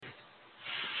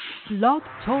Blog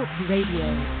Talk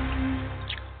Radio.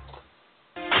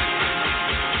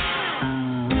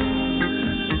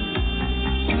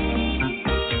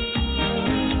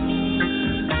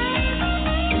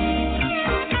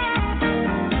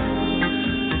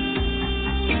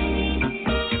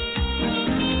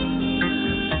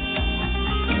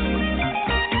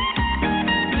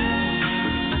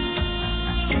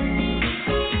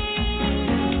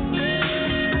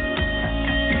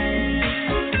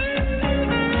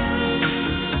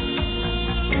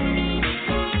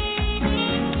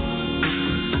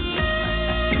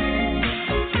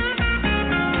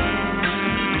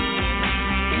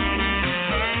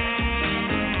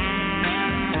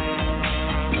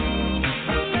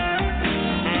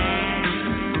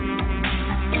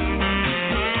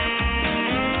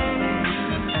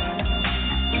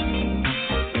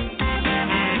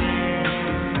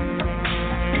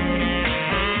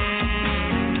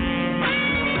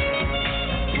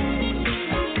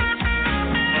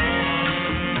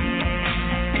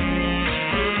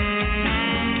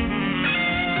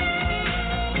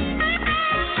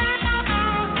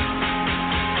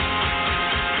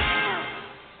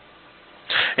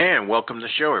 Welcome to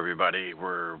the show, everybody.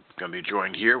 We're going to be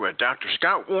joined here with Dr.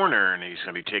 Scott Werner, and he's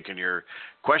going to be taking your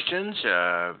questions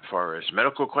as far as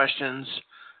medical questions,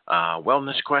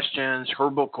 wellness questions,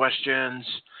 herbal questions.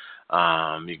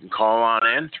 You can call on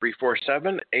in,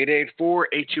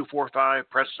 347-884-8245.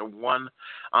 Press the 1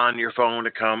 on your phone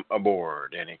to come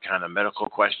aboard. Any kind of medical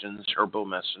questions, herbal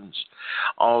medicines,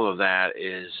 all of that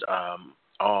is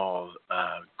all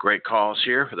great calls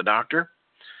here for the doctor,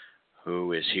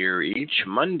 who is here each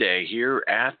Monday here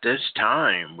at this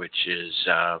time, which is,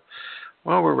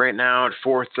 we're right now at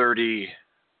 4:30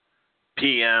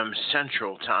 p.m.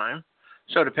 Central Time.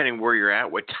 So depending where you're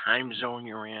at, what time zone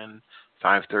you're in,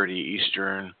 5:30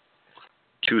 Eastern,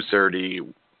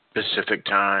 2:30 Pacific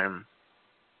Time,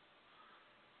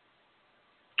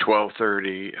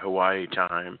 12:30 Hawaii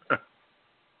time.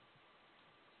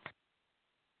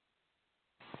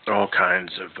 All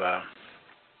kinds of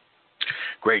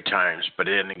great times. But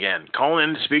then again, call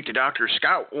in to speak to Dr.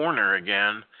 Scott Werner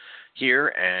again here.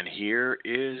 And here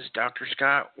is Dr.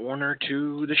 Scott Werner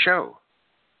to the show.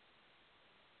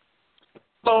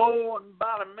 So I'm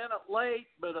about a minute late,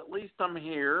 but at least I'm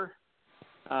here.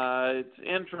 It's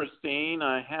interesting.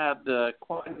 I had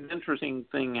quite an interesting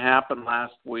thing happen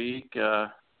last week.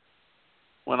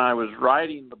 When I was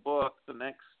writing the book,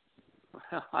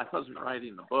 I wasn't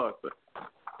writing the book, but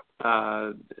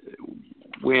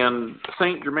when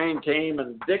St. Germain came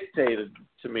and dictated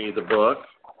to me the book,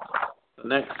 The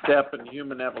Next Step in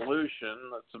Human Evolution,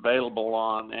 that's available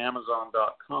on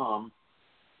Amazon.com,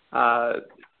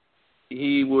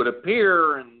 he would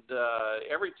appear, and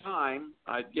every time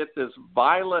I'd get this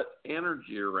violet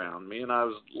energy around me, and I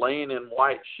was laying in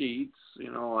white sheets, I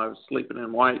was sleeping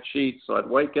in white sheets, so I'd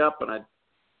wake up and I'd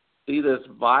see this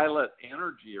violet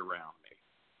energy around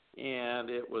me. And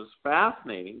it was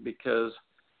fascinating because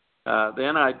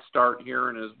then I'd start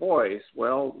hearing his voice.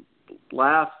 Well,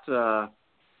 last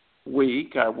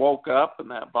week I woke up and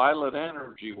that violet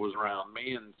energy was around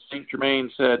me, and St.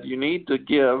 Germain said, you need to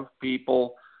give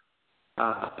people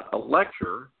a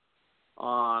lecture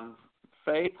on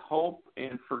faith, hope,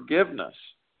 and forgiveness,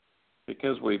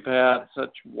 because we've had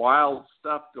such wild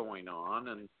stuff going on.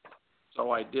 And so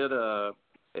I did a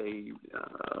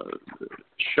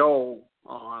show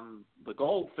on the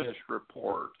Goldfish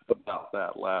Report about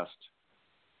that last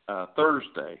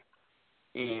Thursday,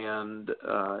 and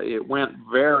it went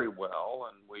very well,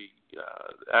 and we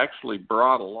actually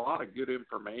brought a lot of good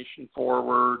information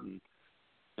forward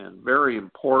and very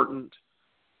important.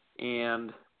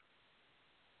 And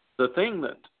the thing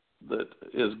that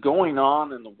is going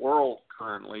on in the world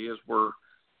currently is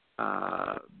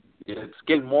it's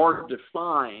getting more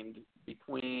defined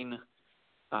between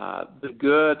the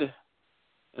good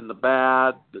and the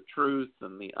bad, the truth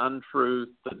and the untruth,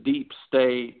 the deep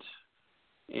state,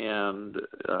 and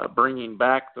bringing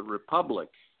back the Republic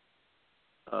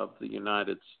of the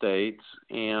United States.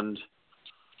 And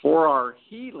for our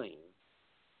healing,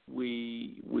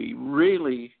 we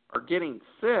really are getting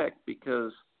sick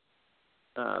because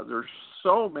there's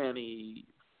so many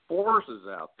forces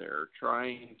out there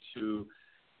trying to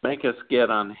make us get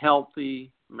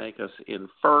unhealthy, make us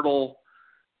infertile,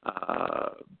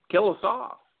 kill us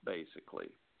off,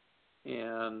 basically.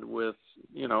 And with,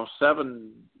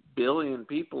 7 billion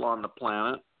people on the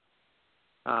planet,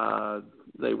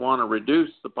 they want to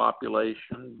reduce the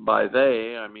population. By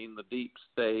they, I mean the deep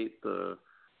state, the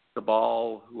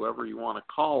cabal, whoever you want to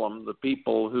call them, the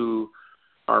people who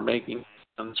are making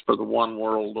plans for the one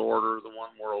world order, the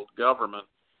one world government.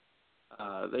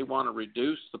 they want to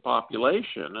reduce the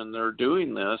population, and they're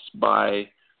doing this by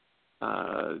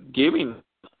giving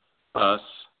us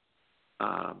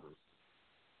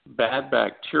bad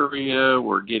bacteria.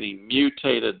 We're getting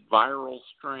mutated viral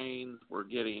strains. We're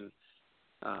getting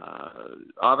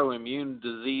autoimmune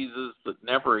diseases that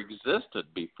never existed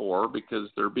before because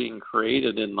they're being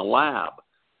created in the lab.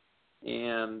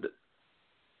 And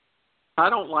I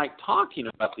don't like talking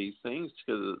about these things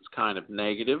because it's kind of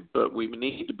negative, but we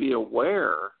need to be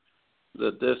aware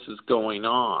that this is going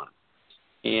on.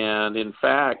 And in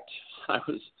fact, I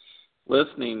was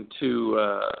listening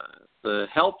to the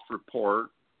health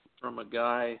report from a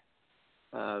guy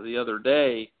the other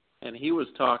day, and he was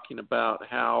talking about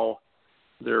how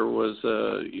there was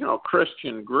a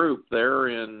Christian group there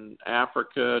in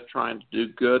Africa trying to do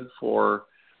good for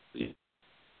the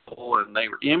people, and they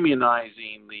were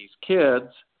immunizing these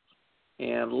kids,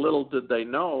 and little did they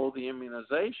know the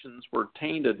immunizations were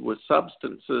tainted with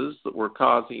substances that were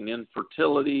causing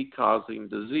infertility, causing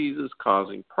diseases,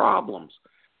 causing problems.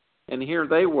 And here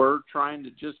they were trying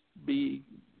to just be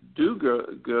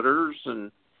do-gooders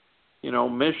and,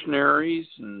 missionaries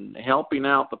and helping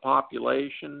out the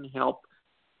population,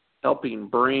 helping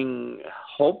bring,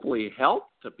 hopefully, health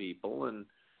to people. And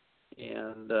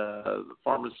the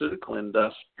pharmaceutical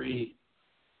industry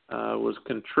was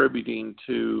contributing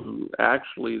to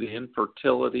actually the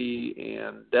infertility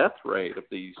and death rate of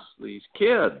these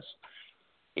kids.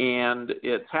 And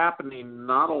it's happening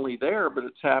not only there, but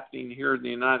it's happening here in the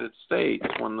United States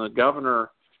when the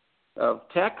governor of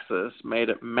Texas made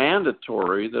it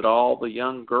mandatory that all the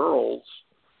young girls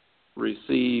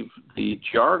receive the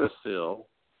Gardasil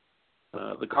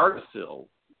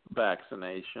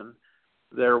vaccination.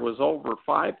 There was over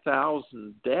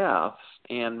 5,000 deaths,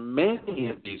 and many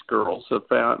of these girls have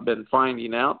been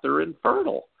finding out they're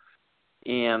infertile.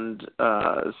 And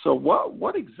so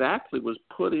what exactly was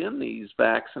put in these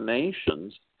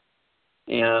vaccinations?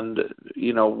 And,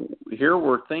 here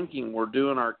we're thinking we're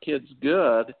doing our kids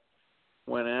good,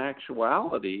 when in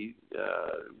actuality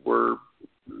we're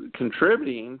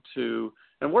contributing to,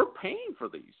 and we're paying for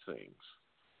these things.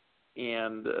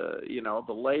 And,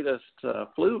 the latest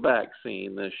flu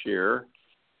vaccine this year,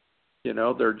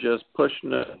 they're just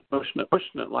pushing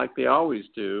it like they always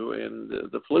do. And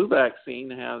the flu vaccine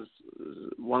has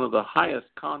one of the highest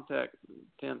contents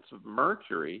of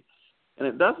mercury. And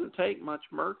it doesn't take much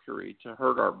mercury to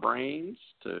hurt our brains,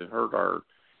 to hurt our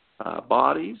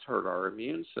bodies, hurt our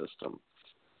immune system.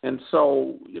 And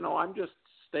so, I'm just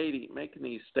making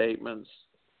these statements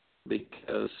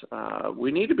because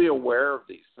we need to be aware of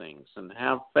these things and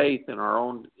have faith in our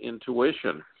own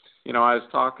intuition. I was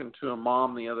talking to a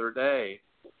mom the other day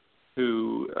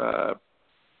who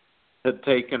had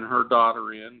taken her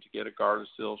daughter in to get a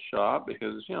Gardasil shot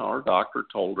because, her doctor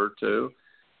told her to.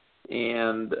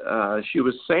 And she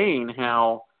was saying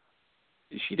how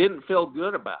she didn't feel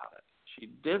good about it. She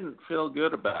didn't feel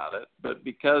good about it, but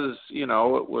because, it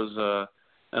was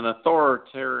an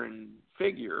authoritarian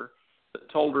figure that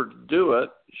told her to do it,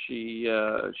 she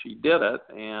did it,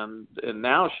 and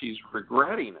now she's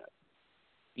regretting it.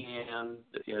 And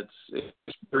it's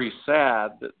very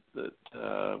sad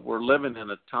that we're living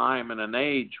in a time and an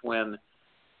age when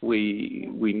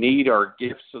we need our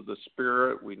gifts of the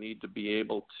Spirit. We need to be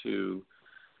able to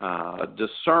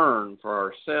discern for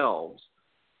ourselves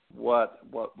what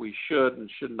we should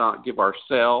and should not give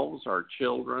ourselves, our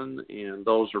children, and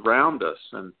those around us,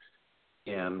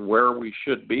 and where we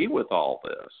should be with all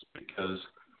this, because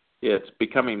it's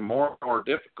becoming more and more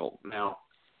difficult. Now,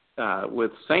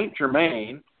 with Saint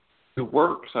Germain, who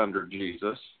works under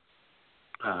Jesus,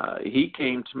 he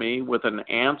came to me with an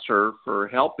answer for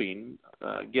helping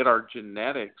get our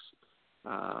genetics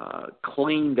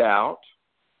cleaned out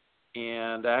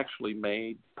and actually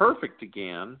made perfect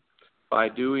again by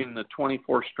doing the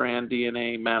 24-strand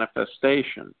DNA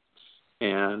manifestation.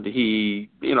 And he,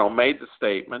 made the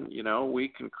statement, we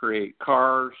can create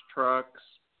cars, trucks,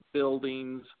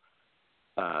 buildings,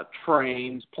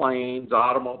 trains, planes,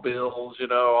 automobiles,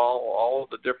 all of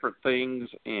the different things.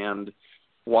 And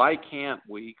why can't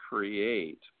we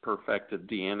create perfected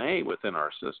DNA within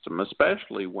our system,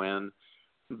 especially when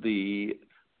the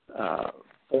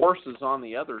forces on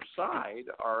the other side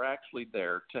are actually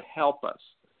there to help us?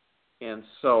 And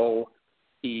so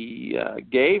he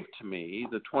gave to me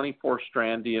the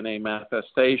 24-strand DNA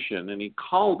manifestation, and he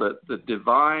called it the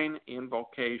Divine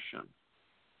Invocation.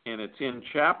 And it's in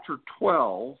chapter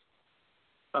 12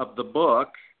 of the book,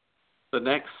 The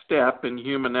Next Step in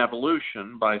Human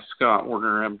Evolution by Scott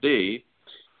Werner, MD.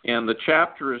 And the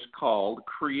chapter is called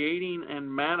Creating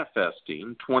and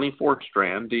Manifesting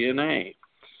 24-Strand DNA.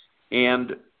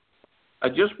 And I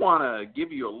just want to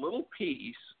give you a little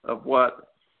piece of what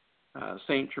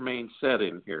Saint Germain said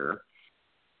in here.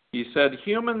 He said,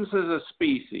 humans as a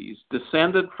species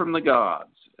descended from the gods,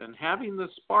 and having the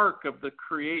spark of the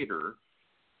Creator,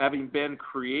 having been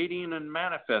creating and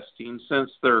manifesting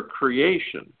since their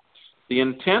creation, the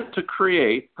intent to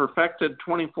create perfected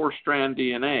 24-strand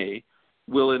DNA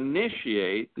will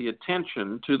initiate the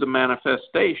attention to the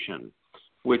manifestation,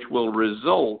 which will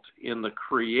result in the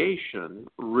creation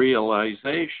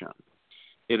realization.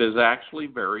 It is actually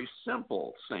very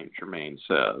simple, Saint Germain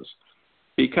says.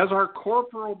 Because our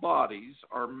corporal bodies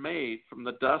are made from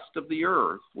the dust of the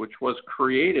earth, which was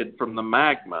created from the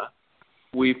magma,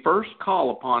 we first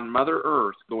call upon Mother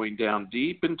Earth going down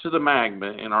deep into the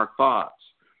magma in our thoughts,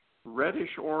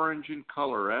 reddish-orange in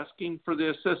color, asking for the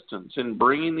assistance in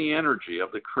bringing the energy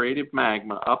of the creative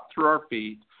magma up through our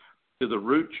feet to the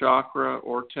root chakra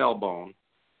or tailbone,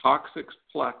 coccyx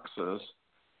plexus,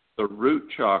 the root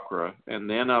chakra, and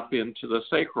then up into the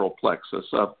sacral plexus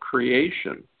of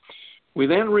creation. We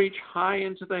then reach high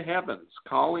into the heavens,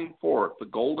 calling forth the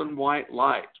golden white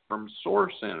light from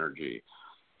source energy,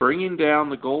 bringing down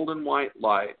the golden white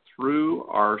light through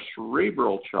our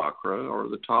cerebral chakra, or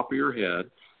the top of your head,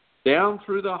 down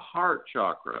through the heart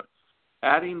chakra,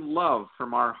 adding love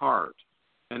from our heart,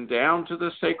 and down to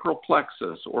the sacral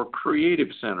plexus, or creative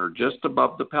center, just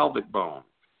above the pelvic bone.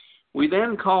 We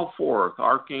then call forth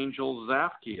Archangel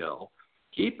Zapkiel,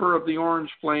 keeper of the orange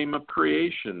flame of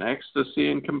creation,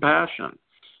 ecstasy, and compassion,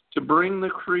 to bring the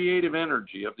creative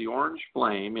energy of the orange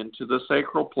flame into the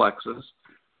sacral plexus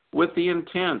with the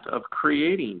intent of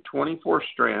creating 24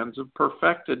 strands of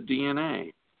perfected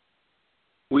DNA.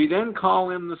 We then call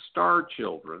in the star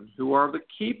children, who are the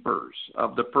keepers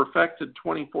of the perfected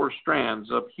 24 strands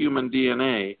of human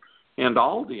DNA, and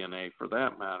all DNA for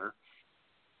that matter,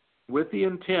 with the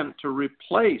intent to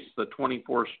replace the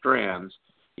 24 strands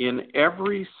in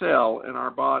every cell in our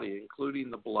body,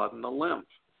 including the blood and the lymph.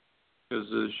 Because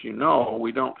as you know,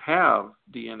 we don't have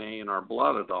DNA in our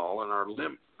blood at all, and our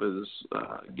lymph is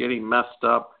getting messed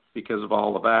up because of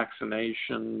all the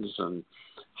vaccinations and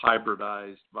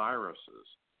hybridized viruses.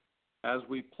 As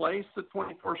we place the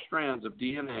 24 strands of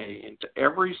DNA into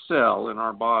every cell in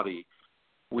our body,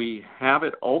 we have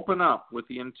it open up with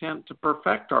the intent to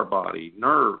perfect our body,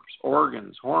 nerves,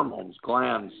 organs, hormones,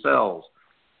 glands, cells,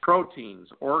 proteins,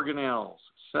 organelles,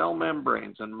 cell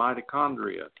membranes, and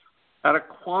mitochondria at a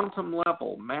quantum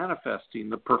level, manifesting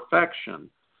the perfection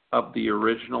of the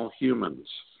original humans.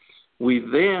 We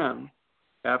then,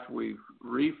 after we've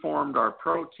reformed our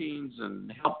proteins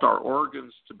and helped our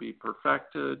organs to be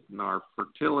perfected, and our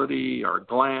fertility, our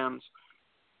glands,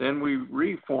 then we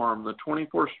reform the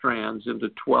 24 strands into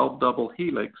 12 double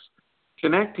helix,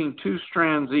 connecting 2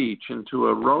 strands each into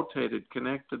a rotated,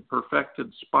 connected,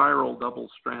 perfected spiral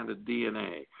double-stranded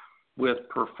DNA with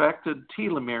perfected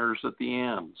telomeres at the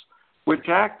ends, which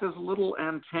act as little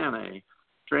antennae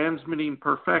transmitting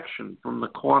perfection from the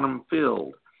quantum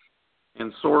field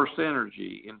and source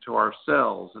energy into our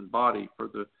cells and body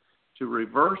to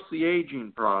reverse the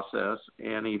aging process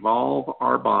and evolve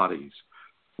our bodies.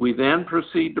 We then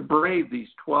proceed to braid these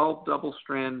 12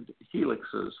 double-strand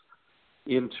helixes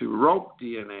into rope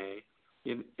DNA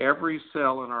in every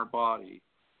cell in our body,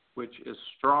 which is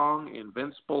strong,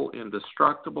 invincible,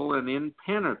 indestructible, and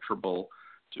impenetrable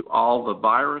to all the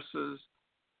viruses,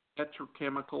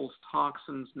 petrochemicals,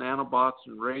 toxins, nanobots,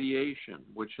 and radiation,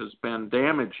 which has been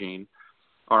damaging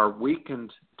our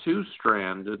weakened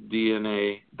 2-stranded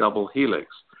DNA double helix,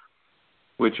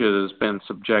 which it has been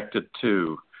subjected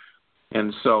to.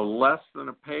 And so less than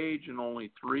a page and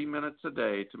only 3 minutes a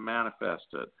day to manifest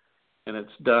it. And it's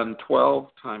done 12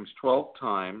 times 12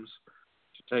 times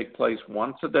to take place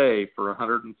once a day for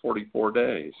 144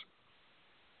 days.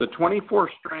 The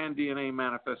 24-strand DNA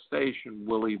manifestation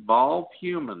will evolve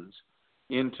humans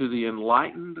into the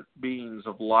enlightened beings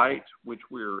of light which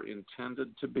we're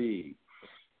intended to be.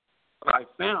 I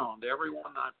found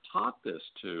everyone I've taught this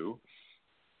to,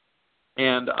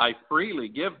 and I freely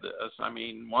give this. I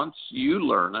mean, once you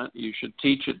learn it, you should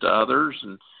teach it to others,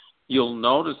 and you'll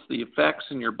notice the effects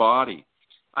in your body.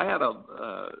 I had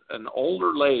an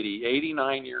older lady,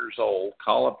 89 years old,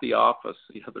 call up the office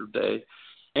the other day,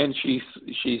 and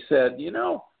she said, you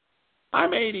know,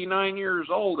 I'm 89 years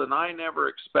old, and I never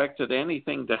expected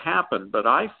anything to happen, but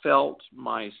I felt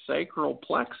my sacral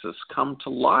plexus come to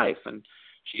life. And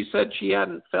she said she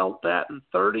hadn't felt that in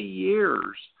 30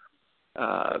 years,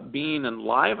 being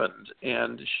enlivened,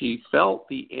 and she felt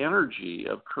the energy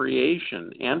of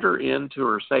creation enter into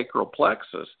her sacral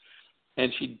plexus,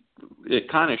 and it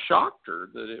kind of shocked her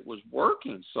that it was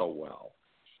working so well.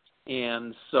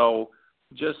 And so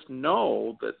just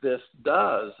know that this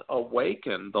does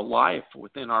awaken the life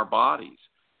within our bodies.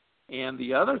 And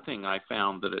the other thing I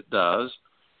found that it does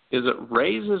is it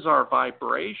raises our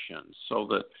vibrations so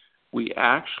that we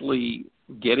actually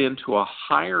get into a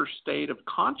higher state of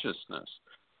consciousness.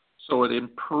 So it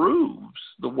improves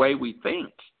the way we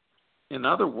think. In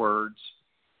other words,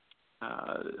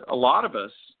 a lot of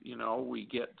us, we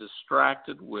get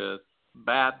distracted with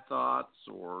bad thoughts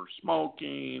or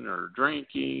smoking or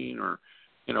drinking, or,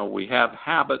 we have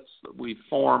habits that we've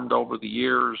formed over the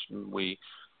years, and we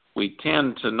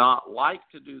tend to not like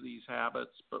to do these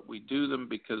habits, but we do them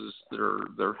because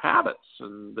they're habits,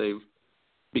 and they've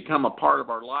become a part of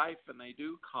our life, and they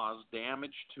do cause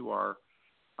damage to our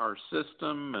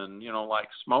system. And, like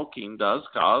smoking does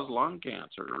cause lung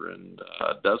cancer, and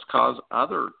does cause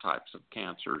other types of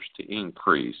cancers to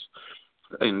increases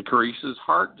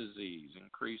heart disease,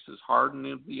 increases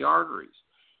hardening of the arteries.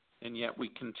 And yet we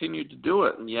continue to do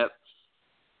it. And yet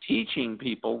teaching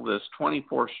people this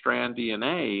 24-strand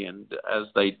DNA, and as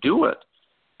they do it,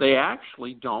 they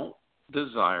actually don't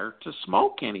desire to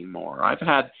smoke anymore. I've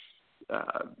had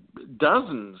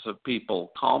dozens of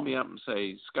people call me up and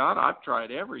say, Scott, I've tried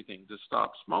everything to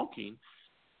stop smoking,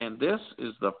 and this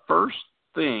is the first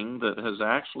thing that has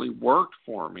actually worked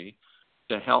for me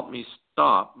to help me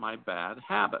stop my bad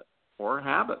habit or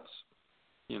habits.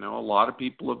 A lot of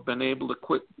people have been able to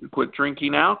quit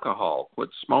drinking alcohol, quit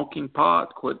smoking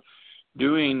pot, quit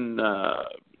doing,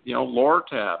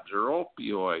 Lortabs or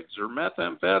opioids or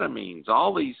methamphetamines,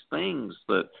 all these things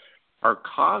that are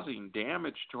causing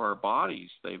damage to our bodies.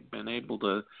 They've been able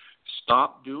to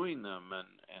stop doing them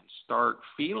and start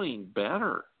feeling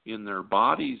better in their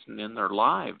bodies and in their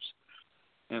lives.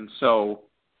 And so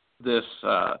this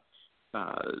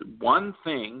one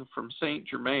thing from Saint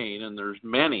Germain, and there's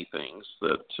many things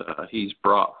that he's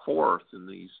brought forth in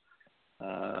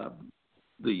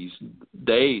these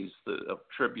days of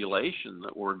tribulation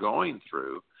that we're going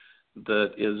through,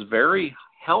 that is very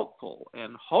helpful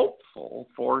and hopeful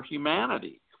for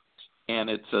humanity. And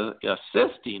it's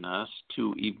assisting us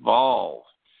to evolve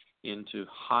into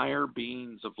higher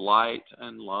beings of light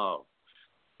and love,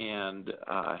 and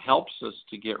helps us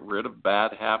to get rid of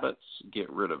bad habits, get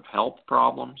rid of health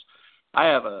problems. I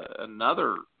have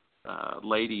another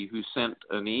lady who sent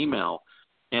an email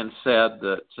and said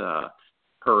that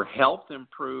her health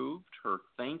improved, her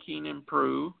thinking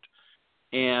improved,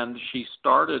 and she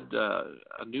started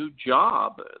a new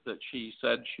job that she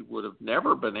said she would have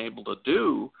never been able to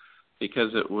do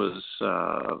because it was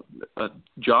a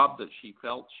job that she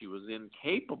felt she was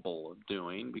incapable of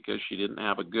doing because she didn't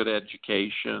have a good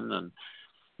education.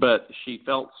 But she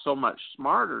felt so much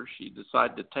smarter, she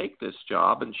decided to take this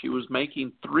job, and she was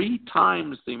making 3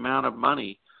 times the amount of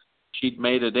money she'd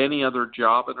made at any other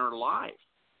job in her life.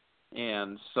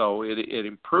 And so it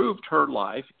improved her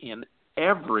life in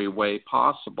every way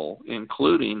possible,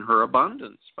 including her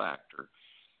abundance factor.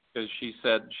 Because she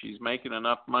said she's making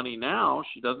enough money now,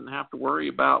 she doesn't have to worry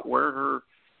about where her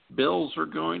bills are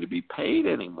going to be paid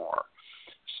anymore.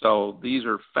 So these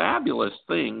are fabulous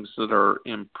things that are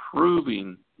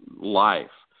improving life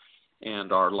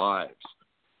and our lives.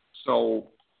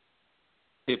 So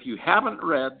if you haven't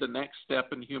read The Next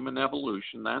Step in Human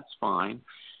Evolution, that's fine.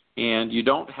 And you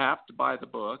don't have to buy the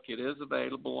book. It is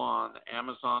available on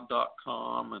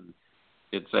Amazon.com, and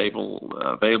it's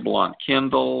available on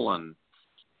Kindle, and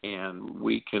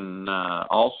we can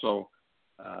also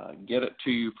get it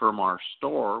to you from our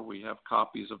store. We have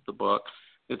copies of the book.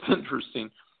 It's interesting.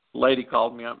 A lady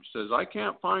called me up and says, I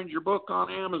can't find your book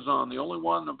on Amazon. The only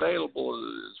one available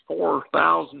is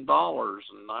 $4,000. And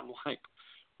I'm like,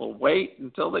 well, wait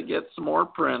until they get some more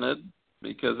printed,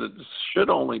 because it should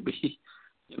only be,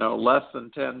 less than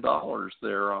 $10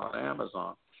 there on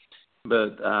Amazon.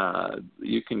 But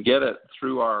you can get it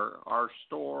through our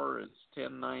store. It's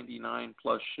 $10.99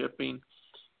 plus shipping.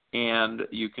 And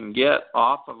you can get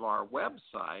off of our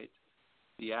website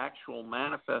the actual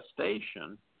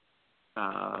manifestation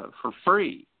for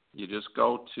free. You just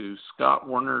go to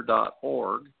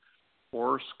scottwerner.org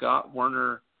or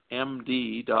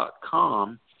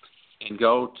scottwernermd.com and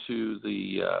go to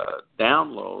the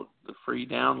download, the free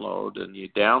download, and you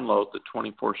download the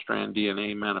 24-strand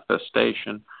DNA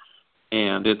manifestation,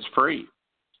 and it's free.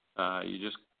 You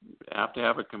just have to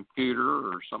have a computer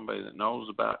or somebody that knows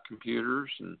about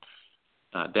computers and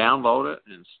download it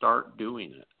and start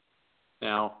doing it.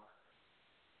 Now,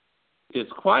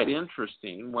 it's quite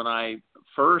interesting. When I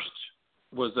first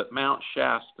was at Mount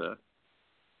Shasta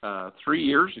 3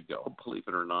 years ago, believe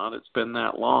it or not, it's been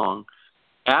that long,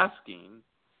 asking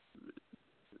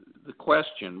the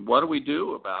question, what do we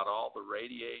do about all the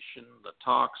radiation, the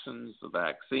toxins, the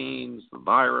vaccines, the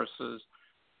viruses,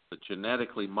 the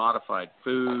genetically modified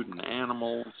food and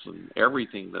animals and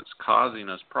everything that's causing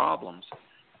us problems?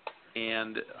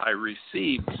 And I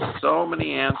received so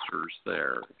many answers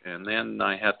there. And then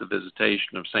I had the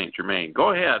visitation of St. Germain.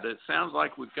 Go ahead. It sounds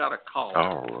like we've got a call.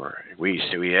 All right.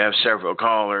 We have several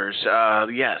callers.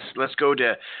 Yes, let's go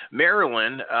to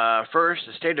Maryland first,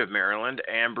 the state of Maryland,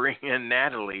 and bring in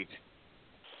Natalie.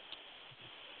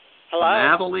 Hello?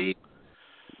 Natalie,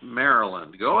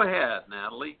 Maryland. Go ahead,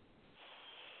 Natalie.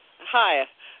 Hi.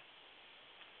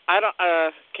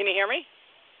 Can you hear me?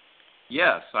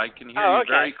 Yes, I can hear you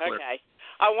very clearly. Okay.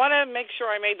 I want to make sure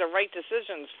I made the right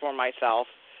decisions for myself.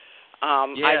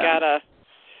 Yeah.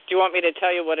 Do you want me to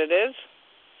tell you what it is?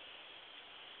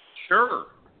 Sure.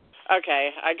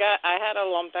 Okay. I had a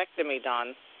lumpectomy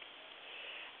done,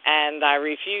 and I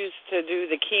refused to do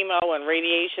the chemo and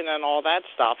radiation and all that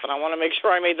stuff, and I want to make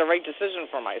sure I made the right decision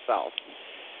for myself.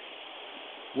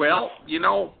 Well,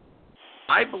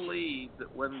 I believe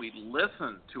that when we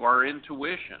listen to our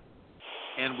intuition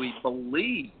and we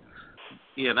believe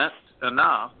in it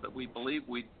enough that we believe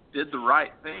we did the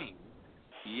right thing,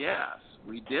 yes,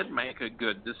 we did make a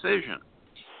good decision.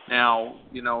 Now,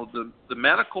 the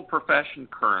medical profession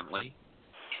currently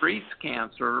treats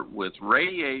cancer with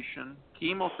radiation,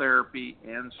 chemotherapy,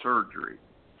 and surgery.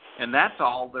 And that's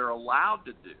all they're allowed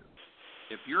to do.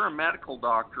 If you're a medical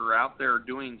doctor out there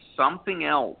doing something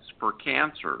else for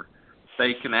cancer,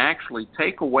 they can actually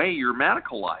take away your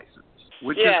medical license,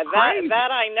 which is crazy. that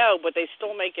I know, but they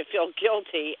still make you feel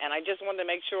guilty, and I just wanted to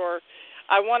make sure.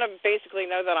 I want to basically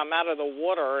know that I'm out of the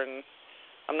water and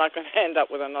I'm not going to end up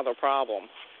with another problem.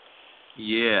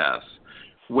 Yes.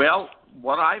 Well,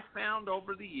 what I've found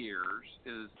over the years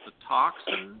is the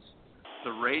toxins,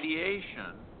 the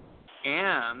radiation,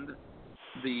 and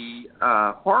the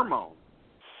hormone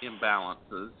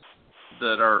imbalances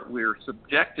that we're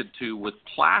subjected to with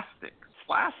plastics.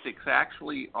 Plastics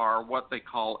actually are what they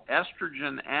call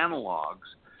estrogen analogs.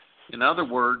 In other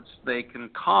words, they can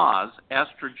cause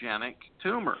estrogenic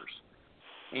tumors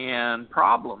and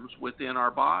problems within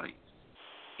our bodies.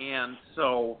 And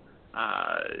so,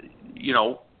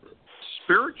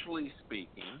 spiritually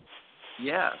speaking,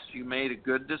 yes, you made a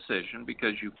good decision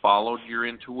because you followed your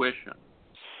intuition.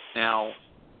 Now,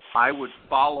 I would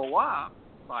follow up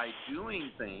by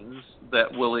doing things that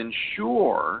will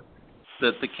ensure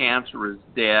that the cancer is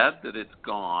dead, that it's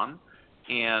gone.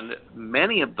 And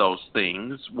many of those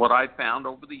things, what I found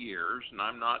over the years, and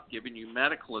I'm not giving you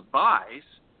medical advice,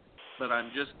 but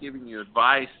I'm just giving you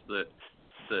advice that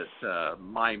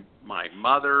my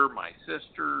mother, my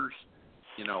sisters,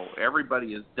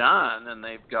 everybody has done, and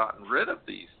they've gotten rid of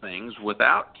these things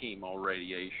without chemo,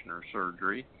 radiation, or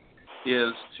surgery,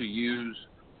 is to use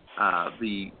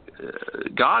the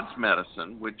God's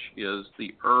medicine, which is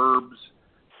the herbs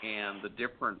and the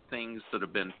different things that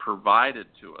have been provided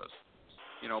to us.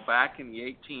 Back in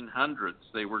the 1800s,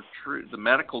 the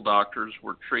medical doctors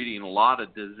were treating a lot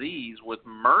of disease with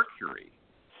mercury,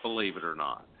 believe it or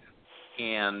not.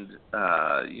 And,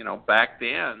 back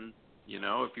then,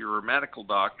 if you were a medical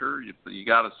doctor, you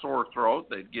got a sore throat,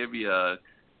 they'd give you a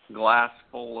glass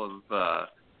full of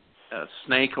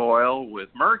snake oil with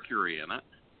mercury in it,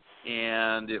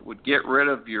 and it would get rid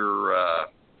of your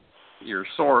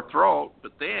sore throat,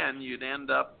 but then you'd end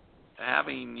up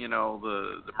having,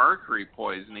 the mercury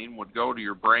poisoning would go to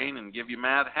your brain and give you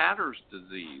Mad Hatter's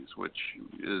disease, which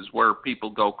is where people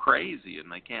go crazy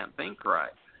and they can't think right.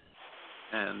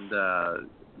 And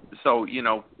so,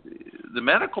 the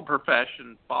medical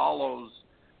profession follows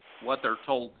what they're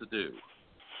told to do.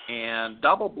 And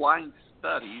double-blind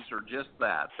studies are just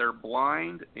that. They're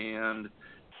blind, and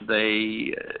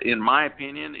they, in my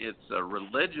opinion, it's a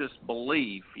religious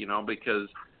belief, because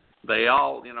they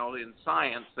all, in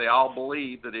science, they all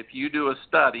believe that if you do a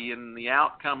study and the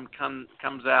outcome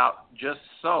comes out just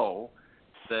so,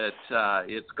 that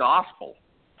it's gospel,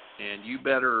 and you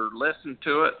better listen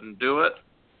to it and do it.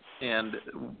 And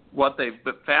what they've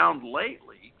found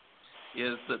lately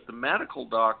is that the medical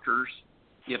doctors,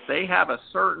 if they have a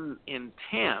certain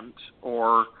intent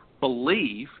or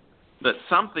belief that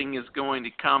something is going to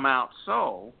come out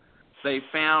so, they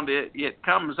found it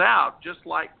comes out just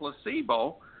like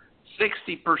placebo.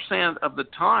 60% of the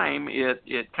time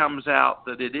it comes out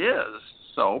that it is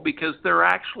so, because they're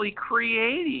actually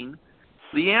creating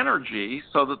the energy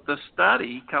so that the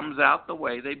study comes out the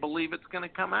way they believe it's going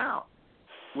to come out,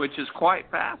 which is quite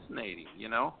fascinating,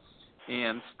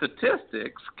 And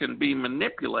statistics can be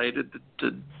manipulated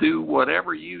to do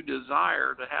whatever you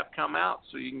desire to have come out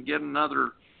so you can get another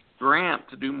grant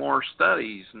to do more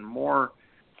studies and more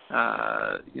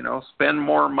spend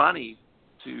more money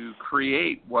to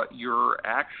create what you're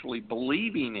actually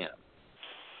believing in.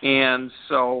 And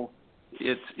so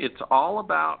it's all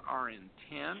about our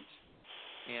intent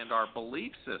and our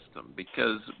belief system,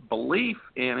 because belief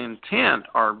and intent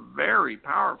are very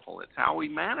powerful. It's how we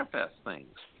manifest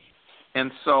things.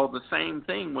 And so the same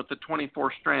thing with the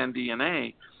 24-strand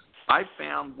DNA. I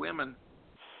found women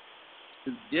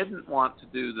who didn't want to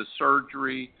do the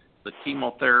surgery, the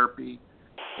chemotherapy,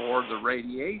 or the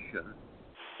radiation,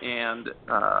 and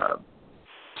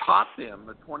taught them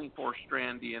the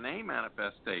 24-strand DNA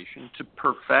manifestation to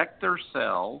perfect their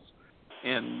cells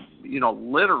and,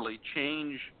 literally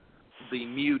change the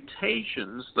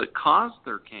mutations that caused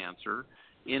their cancer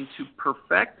into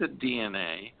perfected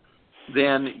DNA.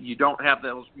 Then you don't have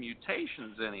those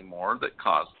mutations anymore that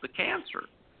caused the cancer.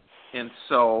 And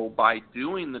so by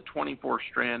doing the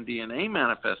 24-strand DNA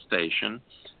manifestation,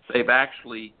 they've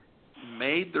actually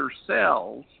made their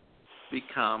cells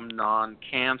become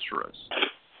non-cancerous.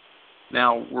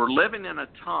 Now, we're living in a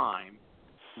time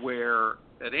where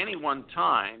at any one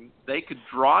time they could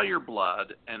draw your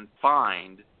blood and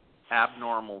find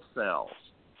abnormal cells,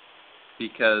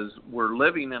 because we're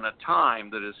living in a time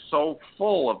that is so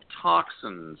full of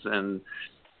toxins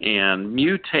and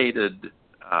mutated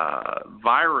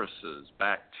viruses,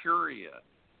 bacteria,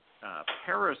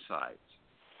 parasites,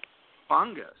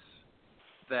 fungus,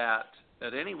 that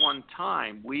at any one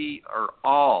time we are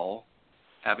all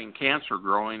having cancer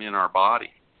growing in our body.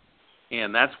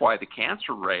 And that's why the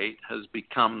cancer rate has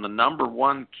become the number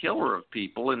one killer of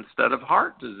people instead of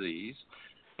heart disease,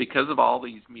 because of all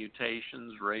these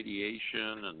mutations,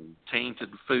 radiation, and tainted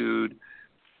food.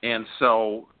 And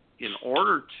so in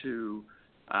order to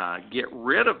get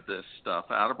rid of this stuff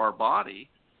out of our body,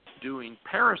 doing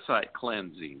parasite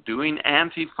cleansing, doing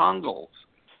antifungals,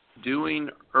 doing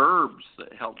herbs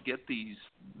that help get these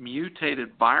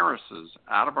mutated viruses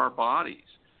out of our bodies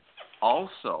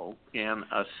also can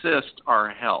assist our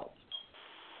health.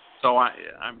 So I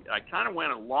kind of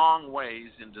went a long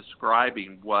ways in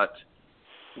describing what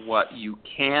you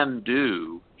can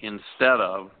do instead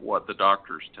of what the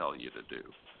doctors tell you to do.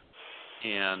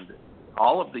 And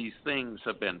all of these things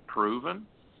have been proven.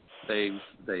 They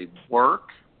work.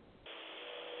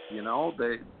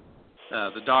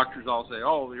 The doctors all say,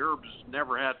 "Oh, the herbs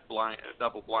never had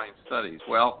double-blind studies."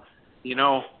 Well,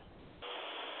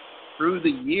 through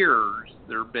the years,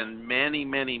 there have been many,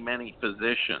 many, many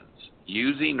physicians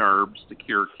using herbs to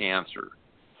cure cancer,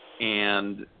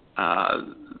 and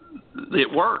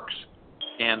it works.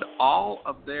 And all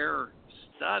of their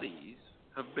studies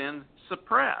have been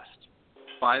suppressed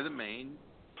by the main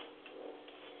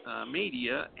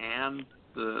media and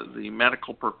the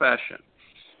medical profession.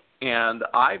 And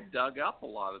I've dug up a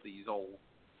lot of these old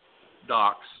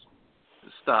docs'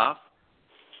 stuff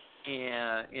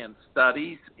and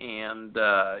studies, and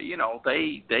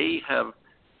they have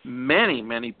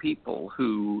many people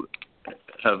who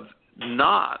have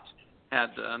not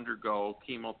had to undergo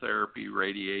chemotherapy,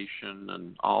 radiation,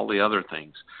 and all the other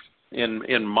things.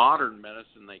 In modern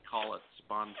medicine, they call it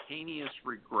spontaneous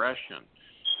regression.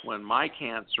 When my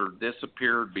cancer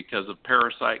disappeared because of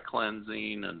parasite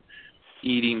cleansing and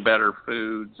eating better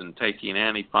foods and taking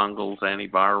antifungals,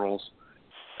 antivirals,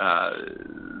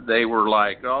 they were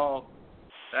like, "Oh,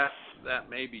 that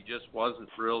maybe just wasn't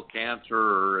real cancer,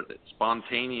 or it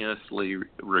spontaneously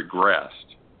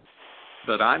regressed."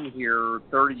 But I'm here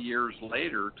 30 years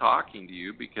later talking to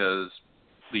you because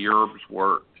the herbs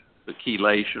worked, the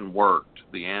chelation worked,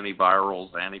 the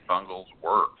antivirals, antifungals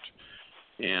worked.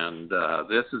 And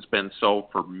this has been so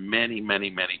for many,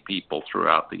 many, many people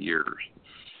throughout the years.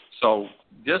 So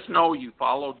just know you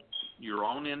followed your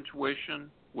own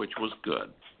intuition, which was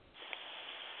good.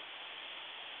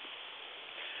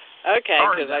 Okay,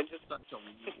 sorry, because I just such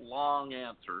a long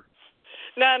answer.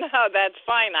 No, that's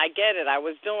fine. I get it. I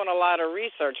was doing a lot of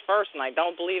research first, and I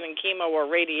don't believe in chemo or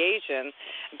radiation,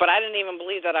 but I didn't even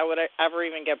believe that I would ever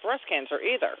even get breast cancer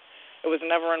either. It was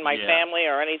never in my family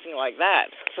or anything like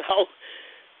that. So.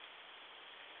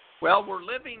 Well, we're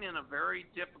living in a very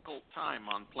difficult time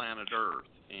on planet Earth,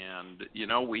 and,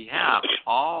 we have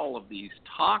all of these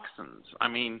toxins. I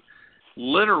mean,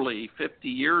 literally 50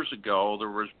 years ago, there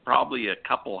was probably a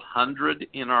couple hundred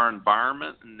in our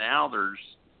environment, and now there's,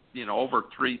 over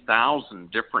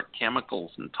 3,000 different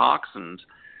chemicals and toxins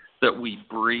that we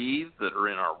breathe, that are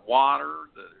in our water,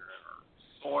 that are in our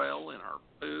soil, in our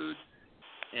food.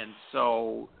 And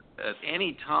so at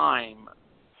any time,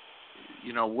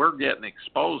 we're getting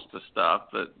exposed to stuff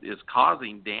that is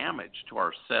causing damage to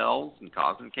our cells and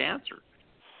causing cancer.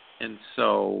 And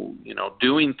so,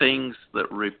 doing things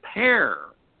that repair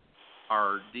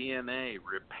our DNA,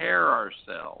 repair our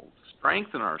cells,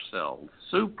 strengthen our cells,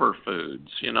 superfoods,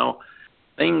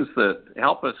 things that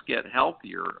help us get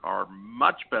healthier are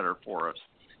much better for us.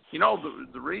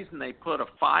 The reason they put a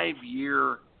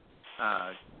 5-year,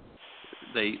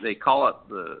 they call it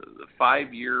the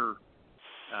 5-year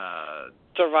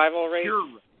survival rate.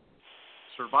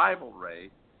 Survival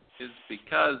rate is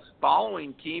because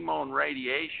following chemo and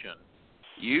radiation,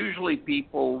 usually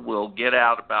people will get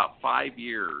out about 5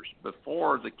 years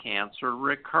before the cancer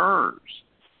recurs.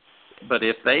 But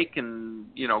if they can,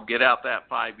 get out that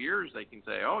 5 years, they can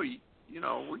say,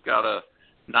 we've got a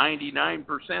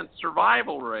 99%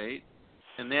 survival rate.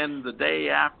 And then the day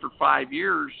after 5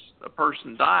 years, a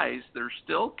person dies, they're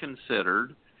still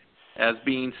considered as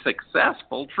being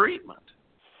successful treatment,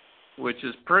 which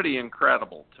is pretty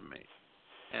incredible to me.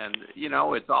 And,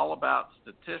 it's all about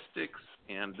statistics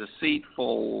and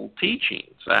deceitful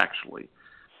teachings, actually.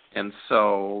 And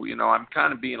so, I'm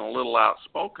kind of being a little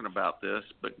outspoken about this,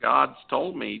 but God's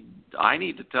told me I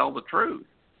need to tell the truth.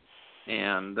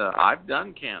 And I've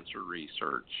done cancer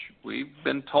research. We've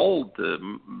been told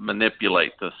to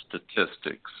manipulate the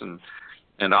statistics,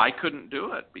 and I couldn't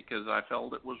do it because I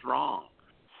felt it was wrong.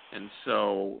 And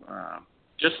so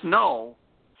just know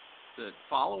that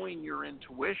following your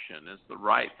intuition is the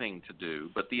right thing to do.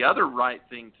 But the other right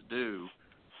thing to do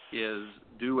is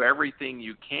do everything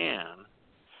you can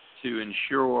to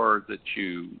ensure that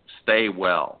you stay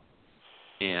well.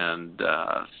 And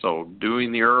so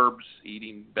doing the herbs,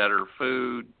 eating better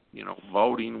food,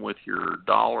 voting with your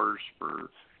dollars for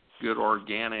good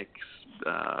organics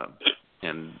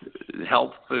and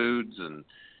health foods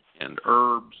and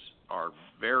herbs are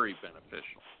very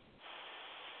beneficial.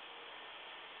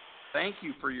 Thank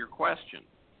you for your question.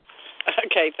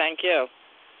 Okay, thank you.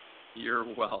 You're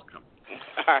welcome.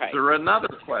 All right. Is there another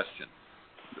question?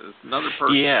 There's another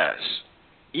person.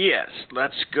 Yes.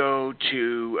 Let's go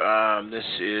to, this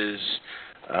is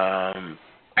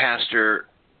Pastor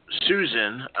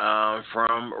Susan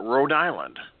from Rhode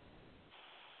Island.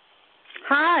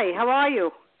 Hi, how are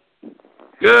you?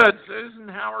 Good, Susan.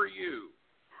 How are you?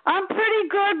 I'm pretty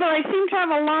good, but I seem to have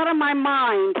a lot on my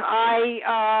mind.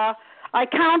 I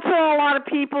counsel a lot of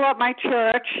people at my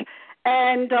church,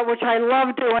 and which I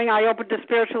love doing. I opened a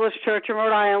spiritualist church in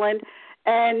Rhode Island,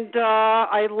 and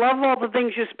I love all the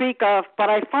things you speak of, but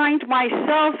I find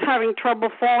myself having trouble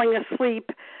falling asleep.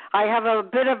 I have a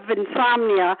bit of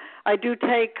insomnia. I do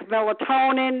take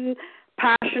melatonin,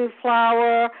 passion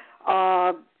flower,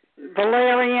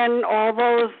 valerian, all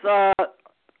those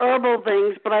herbal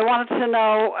things, but I wanted to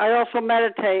know, I also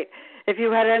meditate, if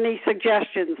you had any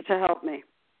suggestions to help me.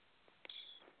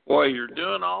 Boy, you're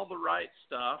doing all the right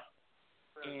stuff,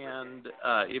 and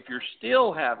if you're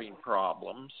still having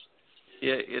problems,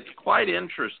 it's quite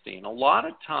interesting. A lot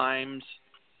of times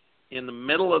in the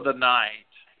middle of the night,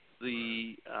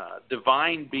 the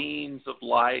divine beings of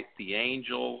light, the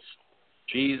angels,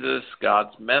 Jesus,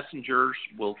 God's messengers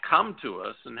will come to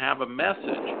us and have a message.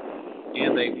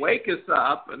 And they wake us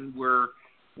up, and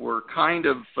we're kind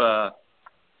of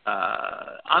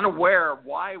unaware of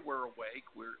why we're awake.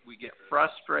 We get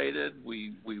frustrated.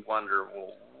 We wonder,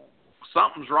 well,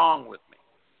 something's wrong with me.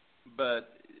 But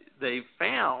they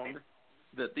found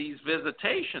that these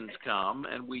visitations come,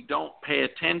 and we don't pay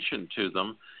attention to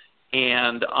them.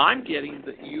 And I'm getting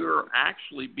that you're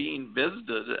actually being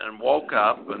visited and woke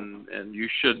up, and you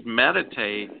should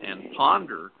meditate and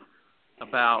ponder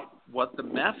about what the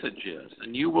message is.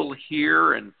 And you will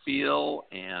hear and feel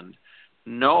and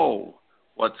know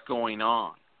what's going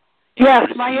on. Yes,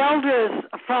 my elders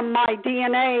from my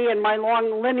DNA and my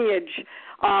long lineage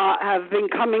have been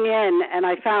coming in, and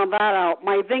I found that out.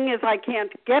 My thing is I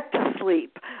can't get to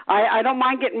sleep. I don't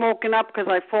mind getting woken up because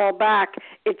I fall back.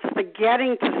 It's the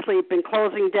getting to sleep and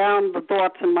closing down the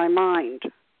thoughts in my mind.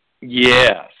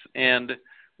 Yes, and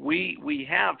we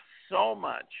have so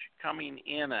much coming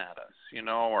in at us,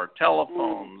 our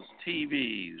telephones,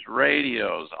 TVs,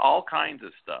 radios, all kinds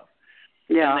of stuff.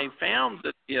 Yeah. And they found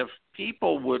that if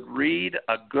people would read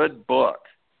a good book,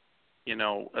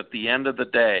 at the end of the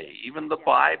day, even the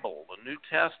Bible, the New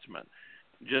Testament,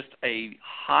 just a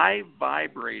high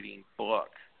vibrating book,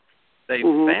 they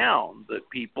found that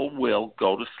people will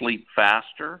go to sleep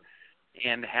faster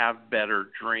and have better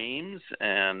dreams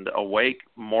and awake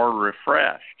more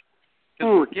refreshed.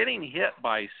 Because we're getting hit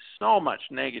by so much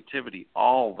negativity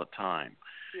all the time.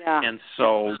 Yeah. And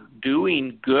so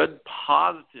doing good,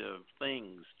 positive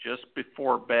things just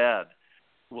before bed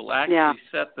will actually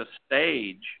set the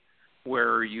stage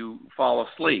where you fall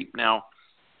asleep. Now,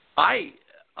 I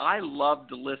love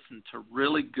to listen to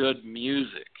really good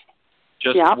music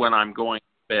just when I'm going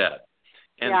to bed.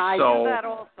 And I do that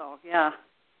also. Yeah.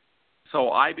 So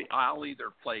I'll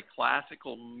either play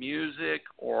classical music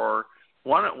or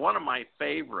one of my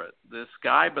favorite. This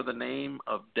guy by the name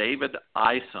of David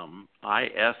Isom,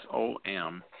 Isom.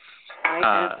 Ison,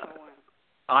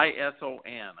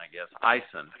 I guess,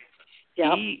 Ison.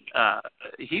 Yep.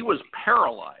 He was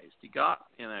paralyzed. He got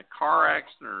in a car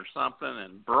accident or something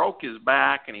and broke his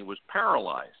back, and he was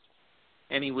paralyzed.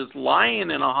 And he was lying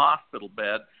in a hospital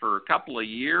bed for a couple of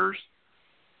years,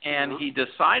 and he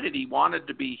decided he wanted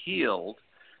to be healed,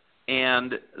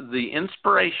 and the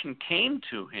inspiration came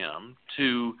to him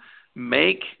to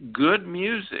make good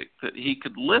music that he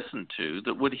could listen to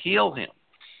that would heal him.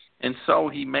 And so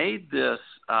he made this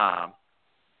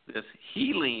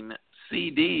healing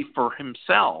CD for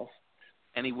himself,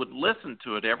 and he would listen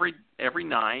to it every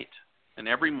night and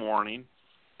every morning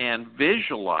and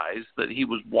visualize that he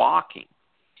was walking.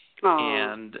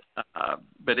 And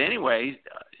but anyway,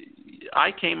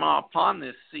 I came upon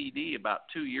this CD about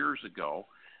 2 years ago,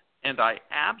 and I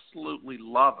absolutely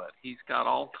love it. He's got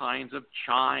all kinds of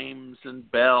chimes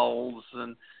and bells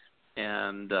and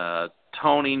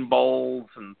toning bowls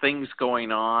and things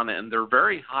going on, and they're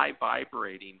very high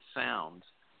vibrating sounds.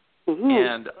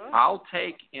 And I'll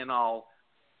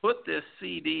put this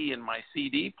CD in my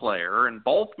CD player, and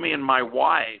both me and my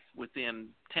wife, within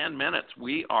 10 minutes,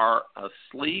 we are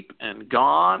asleep and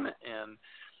gone,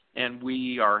 and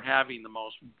we are having the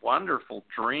most wonderful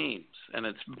dreams, and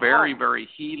it's very, very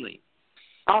healing.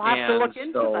 I'll have to look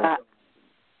into that.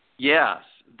 Yes,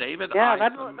 David. Yeah,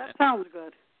 that sounds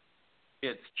good.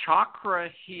 It's chakra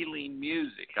healing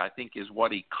music, I think is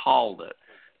what he called it.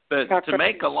 But to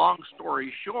make a long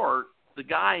story short, the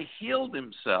guy healed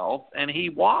himself, and he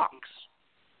walks.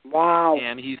 Wow.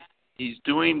 And he's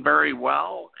doing very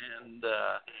well, and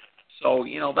so,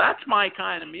 that's my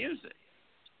kind of music.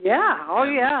 Yeah,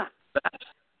 yeah.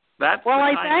 That's well, the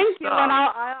I kind thank of you, stuff. and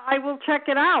I will check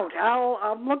it out.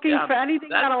 I'm looking for anything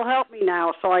that'll help me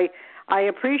now, so I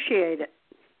appreciate it.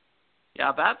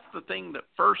 Yeah, that's the thing that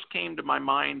first came to my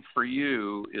mind for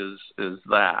you is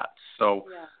that. So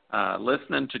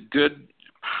listening to good,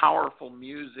 powerful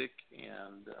music,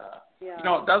 and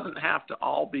it doesn't have to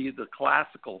all be the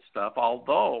classical stuff,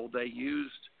 although they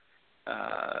used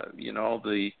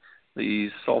the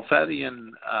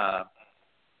Solfedian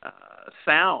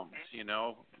sounds.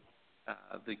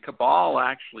 The Cabal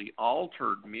actually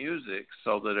altered music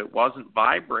so that it wasn't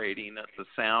vibrating at the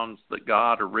sounds that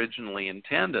God originally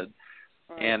intended.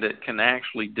 And it can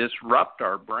actually disrupt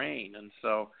our brain. And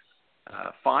so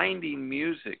finding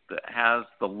music that has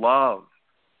the love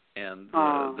and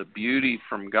the beauty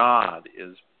from God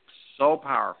is so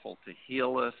powerful to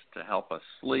heal us, to help us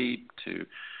sleep, to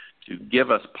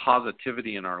give us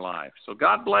positivity in our life. So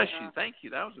God bless you. Thank you.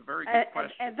 That was a very good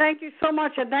question. And thank you so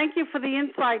much. And thank you for the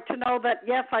insight to know that,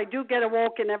 yes, I do get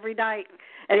awoken every night.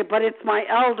 But it's my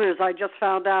elders, I just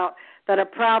found out, that are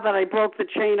proud that I broke the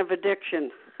chain of addiction.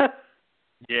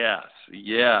 Yes,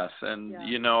 and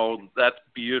that's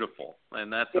beautiful,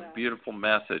 and that's a beautiful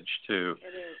message too.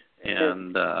 It is.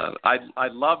 And I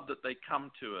love that they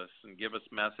come to us and give us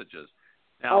messages.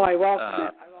 Now, I welcome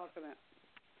it.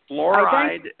 Fluoride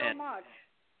thank you so much.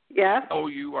 Yes. Oh,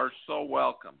 you are so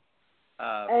welcome.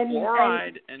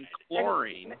 Fluoride and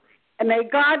chlorine. And may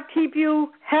God keep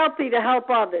you healthy to help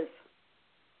others.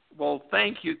 Well,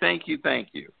 thank you. Take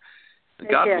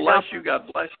God care. bless you. God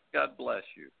bless you. God bless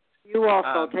you. You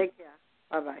also. Take care.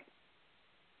 Bye-bye.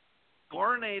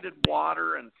 Chlorinated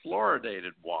water and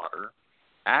fluoridated water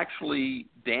actually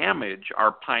damage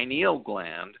our pineal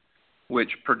gland, which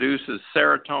produces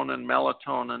serotonin,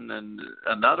 melatonin, and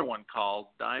another one called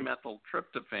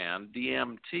dimethyltryptophan,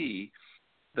 DMT,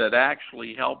 that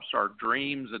actually helps our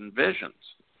dreams and visions.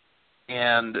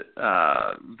 And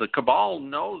the Cabal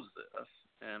knows this,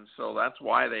 and so that's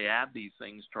why they add these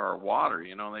things to our water.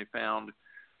 They found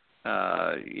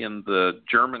in the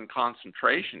German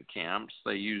concentration camps,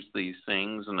 they used these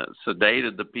things, and it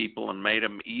sedated the people and made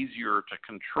them easier to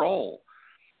control.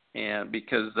 And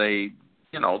because their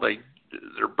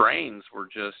brains were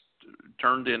just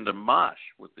turned into mush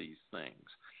with these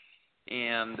things.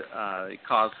 And it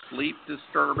caused sleep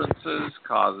disturbances,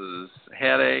 causes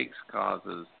headaches,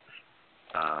 causes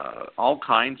all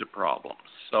kinds of problems.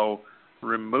 So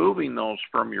removing those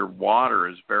from your water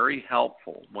is very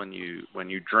helpful when you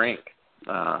drink.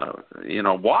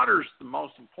 Water's the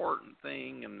most important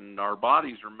thing, and our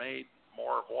bodies are made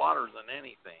more of water than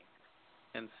anything.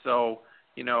 And so,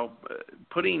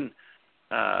 putting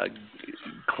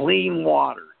clean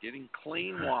water, getting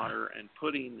clean water, and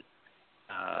putting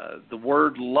the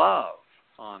word love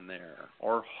on there,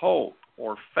 or hope,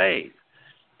 or faith,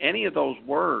 any of those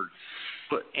words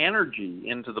put energy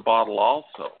into the bottle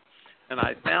also. And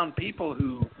I found people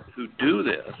who do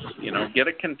this, get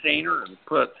a container and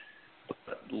put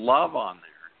love on there.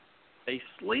 They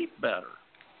sleep better.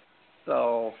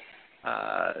 So,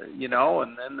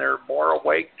 and then they're more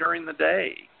awake during the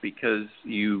day because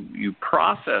you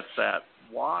process that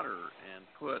water and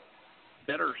put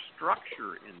better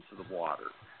structure into the water.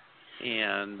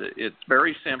 And it's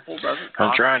very simple. Doesn't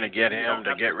cost. I'm trying to get him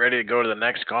to get ready to go to the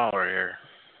next caller here.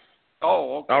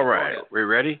 Oh, okay. All right. We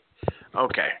ready?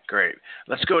 Okay, great.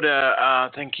 Let's go to,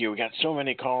 thank you. We got so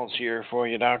many calls here for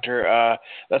you, Doctor.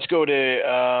 Let's go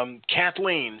to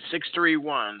Kathleen,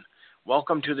 631.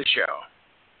 Welcome to the show.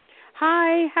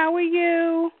 Hi, how are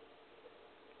you?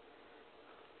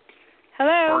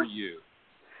 Hello. How are you?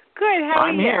 Good, how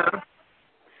are you? Here.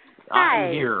 Hi.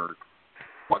 I'm here.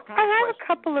 What kind I have a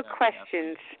couple of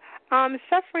questions. I'm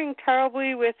suffering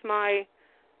terribly with my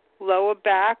lower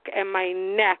back and my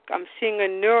neck. I'm seeing a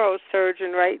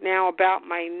neurosurgeon right now about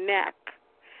my neck.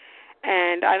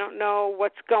 And I don't know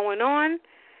what's going on.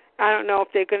 I don't know if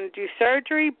they're going to do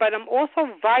surgery, but I'm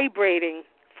also vibrating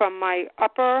from my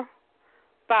upper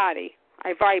body.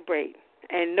 I vibrate,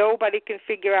 and nobody can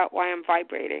figure out why I'm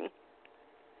vibrating.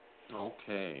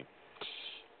 Okay.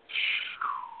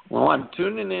 Well, I'm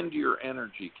tuning into your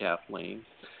energy, Kathleen.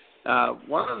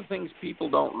 One of the things people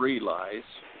don't realize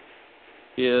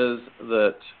is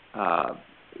that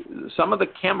some of the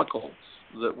chemicals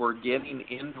that we're getting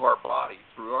into our body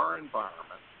through our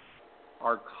environment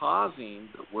are causing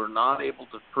that we're not able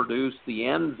to produce the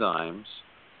enzymes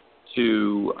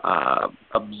to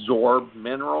absorb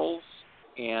minerals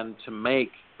and to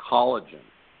make collagen.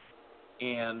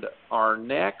 And our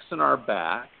necks and our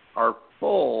back are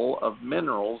full of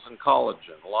minerals and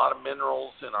collagen. A lot of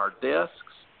minerals in our discs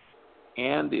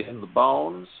and in the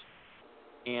bones.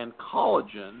 And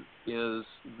collagen is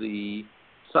the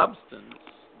substance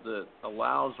that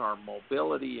allows our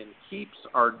mobility and keeps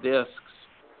our discs,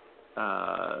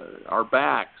 our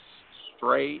backs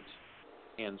straight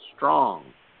and strong.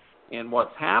 And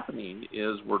what's happening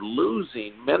is we're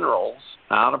losing minerals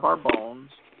out of our bones,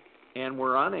 and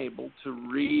we're unable to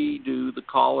redo the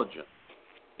collagen.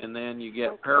 And then you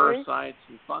get parasites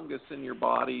and fungus in your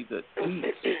body that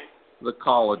eats the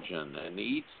collagen and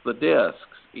eats the discs,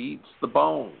 eats the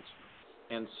bones.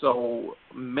 And so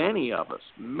many of us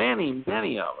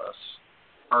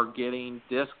are getting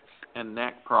disc and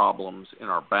neck problems in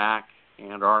our back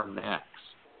and our necks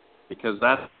because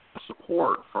that's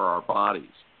support for our bodies.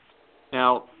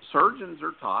 Now, surgeons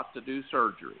are taught to do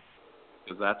surgery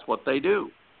because that's what they do.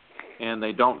 And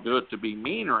they don't do it to be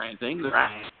mean or anything. They're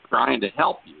trying to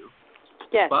help you.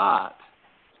 Yes. But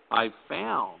I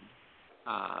found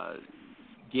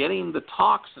getting the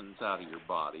toxins out of your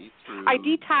body through I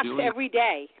detox every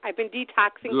day. I've been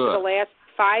detoxing for the last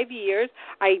 5 years.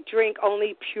 I drink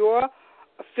only pure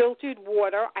filtered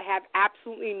water. I have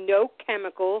absolutely no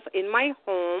chemicals in my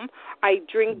home. I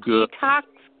drink detox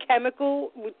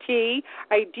chemical tea.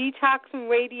 I detox from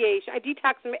radiation. I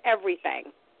detox from everything.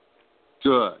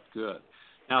 Good.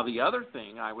 Now, the other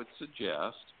thing I would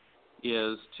suggest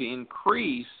is to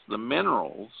increase the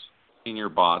minerals in your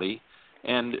body.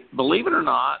 And believe it or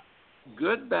not,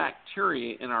 good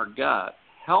bacteria in our gut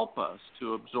help us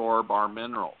to absorb our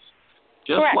minerals.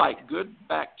 Just like good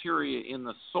bacteria in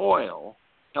the soil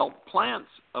help plants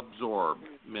absorb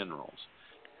minerals.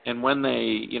 And when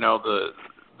they,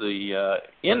 the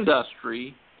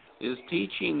industry is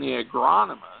teaching the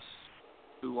agronomists,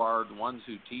 who are the ones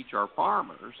who teach our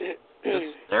farmers,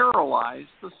 to sterilize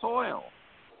the soil.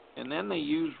 And then they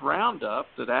use Roundup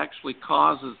that actually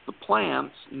causes the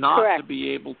plants not to be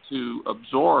able to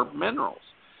absorb minerals.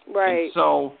 Right. And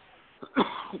so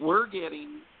we're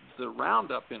getting the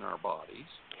Roundup in our bodies,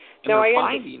 and they're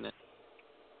finding it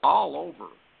all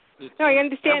over. I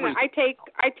understand that.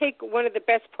 I take one of the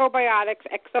best probiotics,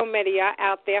 Exomedia,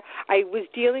 out there. I was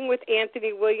dealing with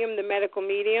Anthony William, the medical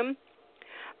medium.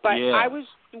 But I was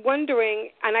wondering,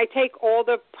 and I take all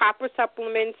the proper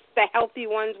supplements, the healthy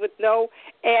ones with no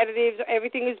additives.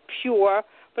 Everything is pure.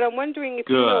 But I'm wondering if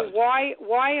you know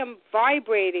why I'm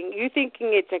vibrating. You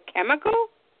thinking it's a chemical?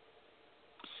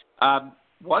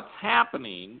 What's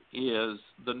happening is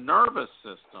the nervous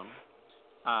system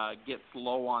gets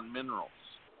low on minerals.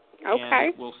 Okay.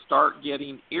 And it will start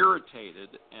getting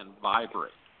irritated and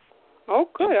vibrate. Oh,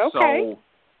 good. And okay. So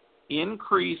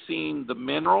increasing the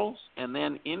minerals and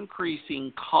then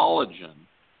increasing collagen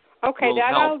will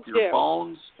help your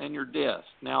bones and your discs.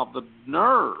 Now, the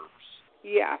nerves,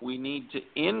 we need to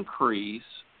increase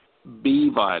B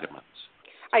vitamins.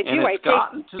 I do. I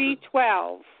take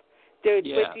B12 with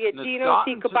the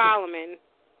adenosine.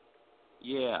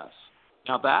 Yes.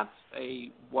 Now, that's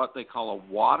what they call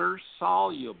a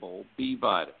water-soluble B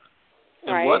vitamin.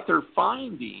 And what they're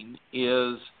finding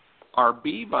is our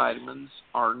B vitamins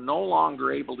are no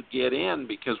longer able to get in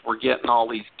because we're getting all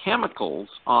these chemicals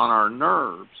on our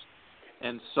nerves.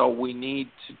 And so we need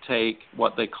to take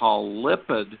what they call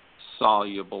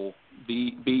lipid-soluble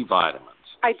B vitamins.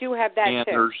 I do have that, and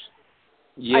too.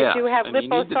 Yes, I do have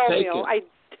liposoluble.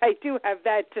 I do have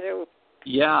that, too.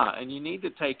 Yeah, and you need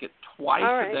to take it twice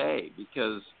a day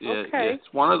because it's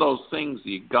one of those things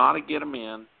you got to get them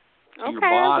in to your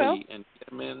body and get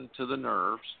them into the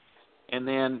nerves, and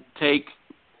then take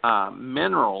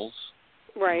minerals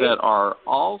that are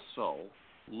also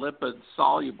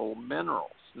lipid-soluble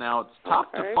minerals. Now, it's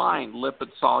tough to find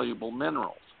lipid-soluble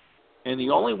minerals, and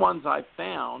the only ones I've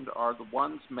found are the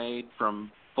ones made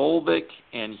from fulvic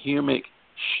and humic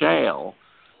shale,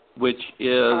 which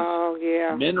is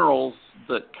minerals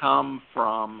that come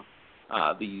from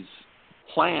these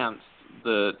plants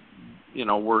that,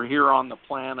 were here on the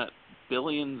planet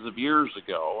billions of years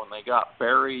ago, and they got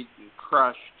buried and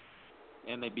crushed,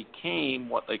 and they became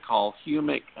what they call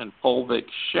humic and fulvic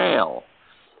shale.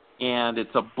 And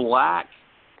it's a black,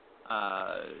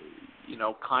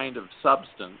 kind of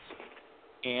substance.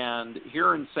 And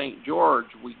here in St. George,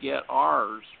 we get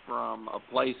ours from a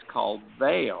place called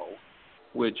Vail,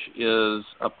 which is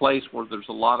a place where there's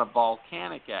a lot of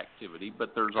volcanic activity,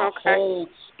 but there's a whole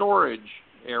storage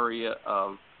area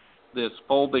of this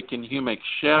fulvic and humic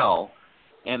shell,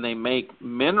 and they make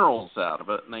minerals out of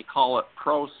it, and they call it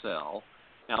Procell.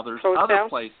 Now, there's other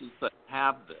places that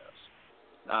have this.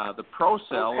 The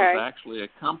Procell is actually a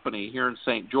company here in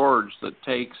St. George that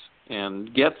takes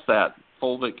and gets that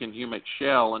fulvic and humic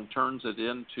shell and turns it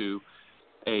into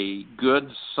a good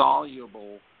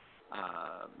soluble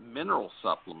mineral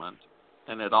supplement,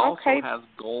 and it also has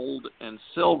gold and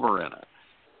silver in it.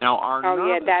 Now, our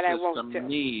nervous system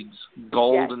needs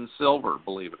gold and silver,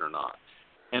 believe it or not.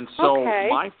 And so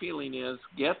my feeling is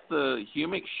get the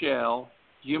humic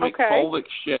fulvic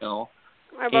shell,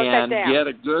 and get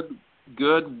a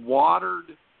good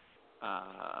watered,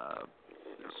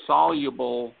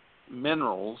 soluble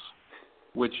minerals,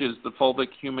 which is the fulvic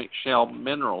humic shell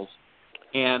minerals.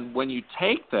 And when you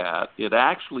take that, it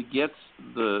actually gets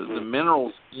the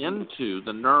minerals into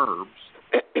the nerves,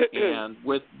 and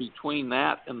between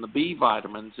that and the B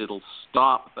vitamins, it'll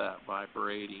stop that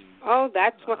vibrating. Oh,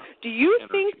 that's what. Do you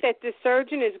think that the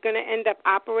surgeon is going to end up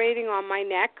operating on my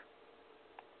neck?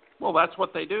 Well, that's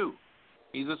what they do.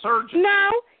 He's a surgeon. No,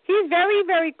 he's very,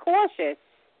 very cautious.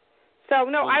 So,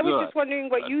 no, I was just wondering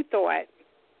what you thought.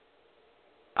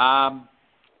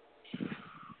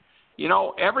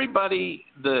 Everybody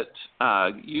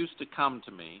that used to come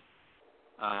to me,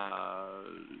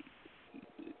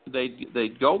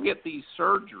 they'd go get these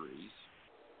surgeries,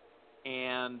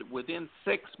 and within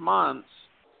 6 months,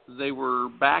 they were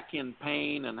back in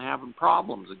pain and having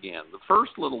problems again. The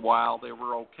first little while, they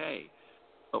were okay.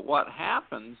 But what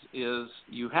happens is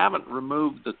you haven't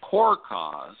removed the core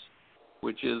cause,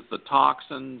 which is the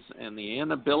toxins and the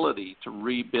inability to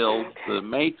rebuild the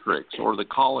matrix or the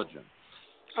collagen.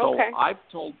 So I've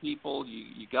told people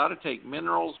you got to take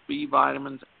minerals, B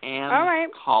vitamins,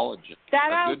 and collagen.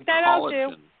 That'll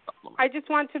do. Supplement. I just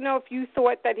want to know if you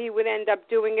thought that he would end up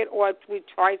doing it or if we'd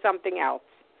try something else.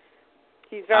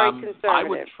 He's very conservative. I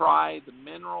would try the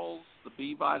minerals, the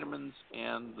B vitamins,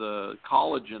 and the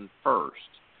collagen first.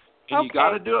 And you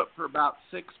got to do it for about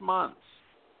 6 months.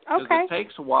 Because it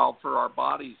takes a while for our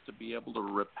bodies to be able to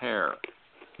repair.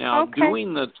 Now,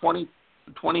 doing the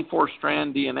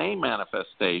 24-strand DNA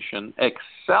manifestation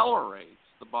accelerates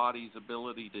the body's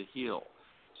ability to heal.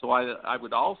 So I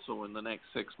would also, in the next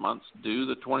 6 months, do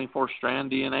the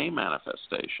 24-strand DNA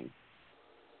manifestation.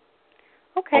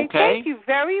 Okay, thank you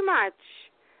very much.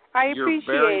 I appreciate it.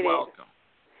 You're very welcome.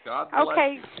 God bless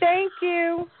you. Thank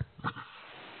you.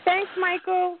 Thanks,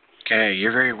 Michael. Okay,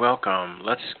 you're very welcome.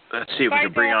 Let's see if we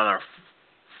can bring on our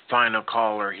final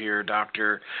caller here,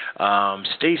 Dr.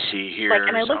 Stacy here.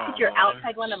 And I looked at your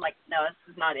outside one. I'm like, no,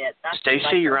 this is not it.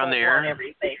 Stacy, you're on the air.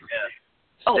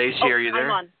 Stacy, are you there?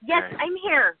 I'm on. Yes, I'm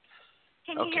here.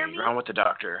 Can you hear me? You're on with the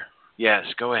doctor. Yes,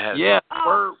 go ahead. Yeah.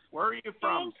 Where are you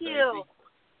from? Thank you.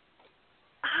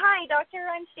 Hi, doctor.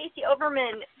 I'm Stacy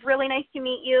Overman. Really nice to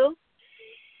meet you.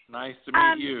 Nice to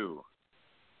meet you.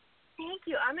 Thank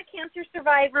you. I'm a cancer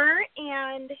survivor,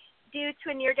 and due to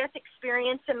a near-death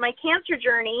experience in my cancer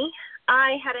journey,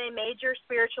 I had a major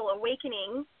spiritual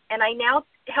awakening, and I now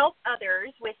help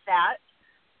others with that.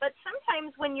 But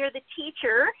sometimes when you're the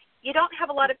teacher, you don't have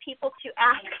a lot of people to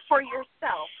ask for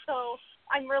yourself. So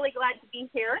I'm really glad to be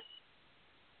here.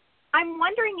 I'm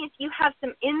wondering if you have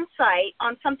some insight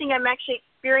on something I'm actually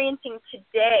experiencing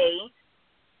today,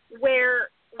 where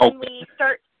when we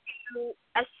start to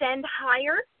ascend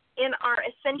higher in our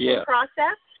ascension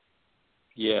process.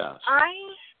 Yes. I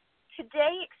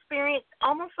today experienced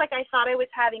almost like I thought I was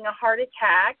having a heart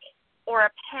attack or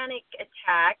a panic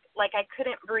attack, like I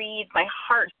couldn't breathe. My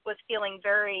heart was feeling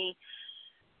very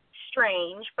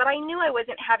strange, but I knew I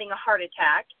wasn't having a heart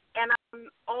attack. And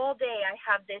all day I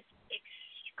have this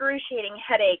excruciating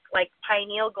headache, like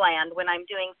pineal gland, when I'm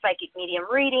doing psychic medium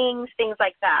readings, things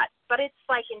like that. But it's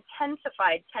like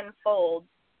intensified tenfold.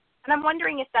 And I'm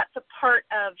wondering if that's a part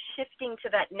of shifting to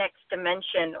that next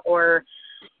dimension or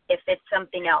if it's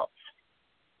something else.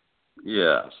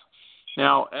 Yes.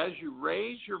 Now, as you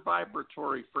raise your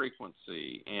vibratory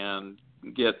frequency and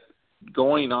get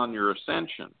going on your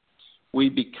ascension, we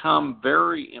become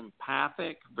very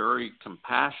empathic, very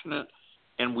compassionate,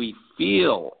 and we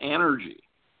feel energy.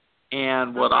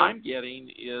 And what I'm getting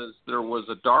is there was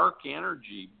a dark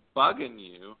energy bugging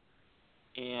you,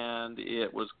 and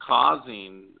it was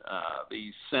causing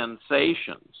these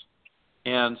sensations.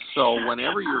 And so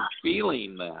whenever you're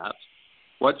feeling that,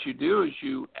 what you do is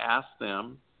you ask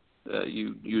them,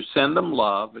 you send them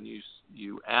love, and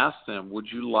you ask them, would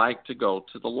you like to go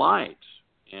to the light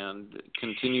and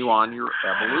continue on your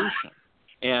evolution?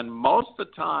 And most of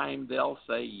the time they'll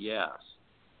say yes.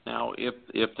 Now,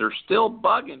 if they're still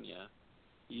bugging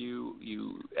you,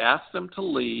 you ask them to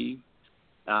leave,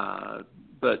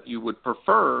 but you would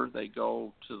prefer they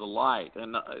go to the light.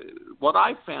 And what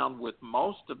I found with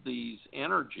most of these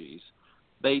energies,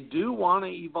 they do want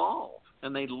to evolve,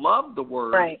 and they love the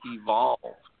word evolve.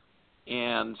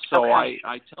 And so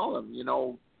I tell them,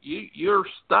 you're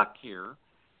stuck here,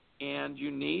 and you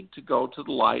need to go to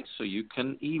the light so you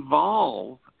can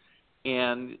evolve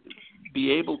and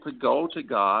be able to go to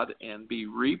God and be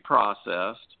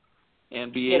reprocessed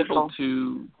and be able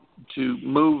to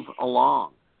move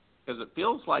along. Because it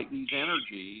feels like these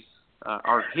energies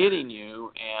are hitting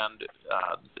you, and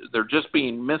they're just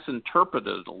being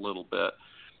misinterpreted a little bit.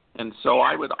 And so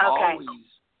I would always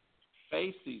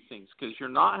face these things, because you're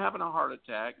not having a heart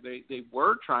attack. They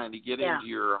were trying to get into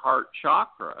your heart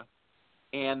chakra,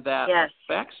 and that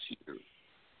affects you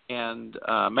and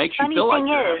makes you feel like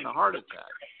you're having a heart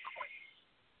attack.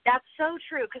 That's so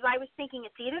true, because I was thinking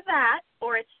it's either that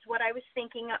or it's what I was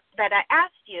thinking that I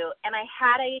asked you. And I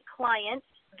had a client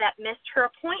that missed her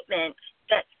appointment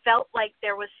that felt like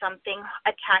there was something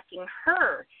attacking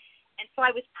her. And so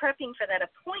I was prepping for that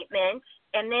appointment,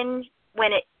 and then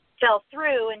when it fell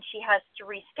through and she has to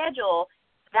reschedule,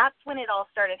 that's when it all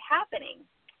started happening.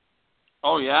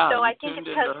 Oh, yeah. So I think it's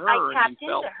because I tapped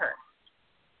into her.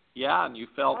 Yeah, and you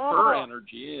felt her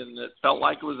energy, and it felt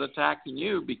like it was attacking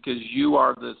you because you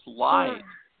are this light,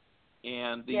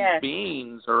 and these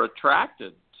beings are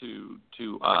attracted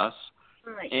to us,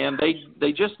 and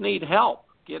they just need help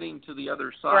getting to the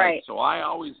other side. Right. So I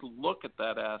always look at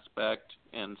that aspect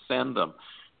and send them.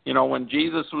 When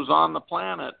Jesus was on the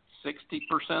planet,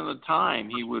 60% of the time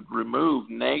he would remove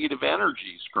negative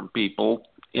energies from people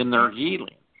in their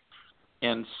healing.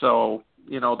 And so,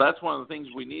 that's one of the things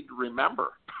we need to remember.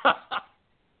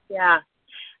 Yeah.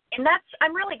 And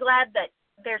I'm really glad that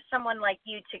there's someone like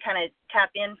you to kind of tap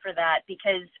in for that,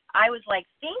 because I was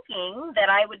thinking that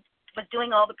I was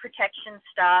doing all the protection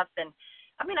stuff. And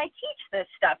I teach this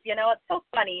stuff, it's so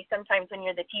funny sometimes when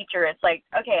you're the teacher. It's like,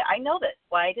 okay, I know this.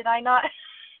 Why did I not?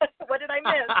 What did I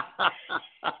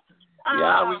miss?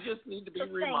 Yeah, we just need to be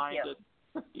reminded.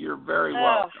 You're very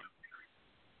welcome.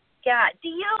 Yeah.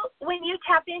 When you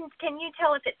tap in, can you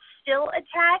tell if it's still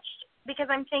attached? Because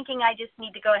I'm thinking I just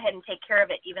need to go ahead and take care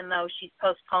of it, even though she's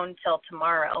postponed till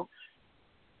tomorrow.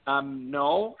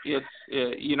 No, it's,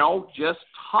 just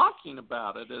talking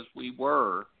about it as we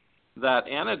were, that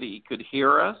entity could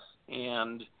hear us,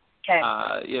 and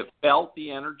it felt the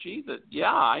energy that,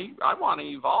 I want to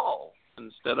evolve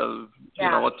instead of,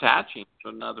 attaching to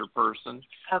another person.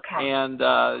 Okay. And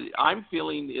I'm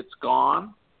feeling it's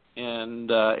gone. And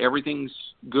everything's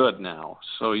good now.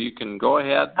 So you can go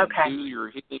ahead and do your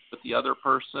healing with the other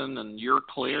person, and you're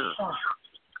clear. Oh.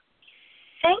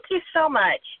 Thank you so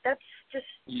much. That's just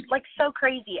so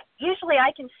crazy. Usually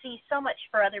I can see so much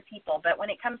for other people, but when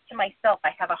it comes to myself, I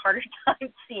have a harder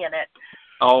time seeing it.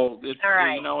 Oh, it's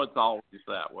it's always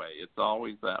that way. It's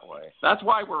always that way. That's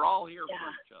why we're all here for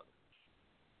each other.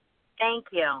 Thank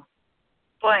you.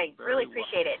 Boy, really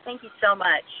appreciate it. Thank you so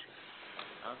much.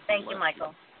 Thank you,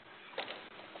 Michael.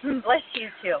 Bless you,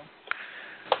 too.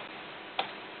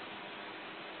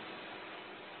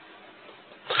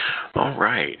 All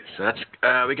right. So that's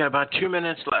we got about 2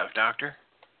 minutes left, Doctor.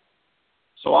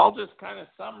 So I'll just kind of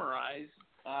summarize.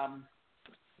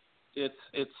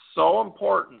 it's so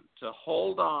important to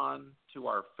hold on to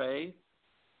our faith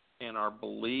and our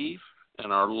belief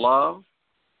and our love.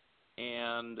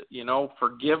 And,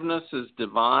 forgiveness is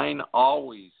divine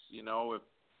always. If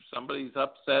somebody's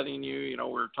upsetting you,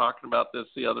 we were talking about this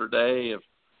the other day. If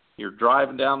you're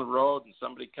driving down the road and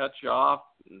somebody cuts you off,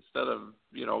 instead of,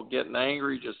 getting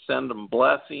angry, just send them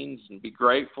blessings and be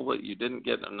grateful that you didn't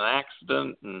get in an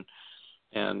accident,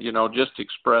 and just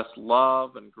express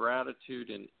love and gratitude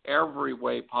in every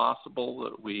way possible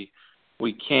that we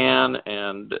can,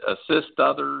 and assist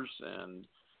others and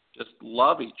just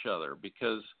love each other,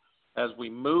 because as we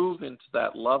move into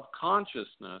that love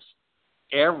consciousness,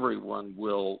 everyone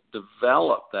will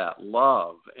develop that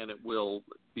love, and it will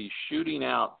be shooting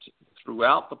out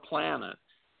throughout the planet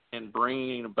and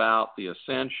bringing about the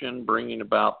ascension, bringing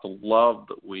about the love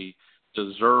that we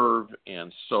deserve,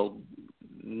 and so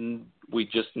we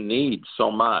just need so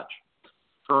much.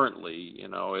 Currently,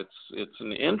 it's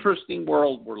an interesting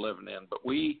world we're living in, but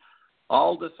we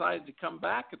all decided to come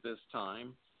back at this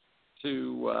time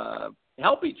to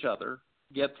help each other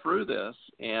get through this,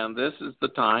 and this is the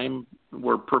time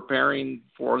we're preparing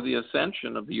for the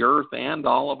ascension of the earth and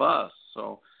all of us.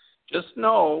 So just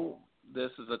know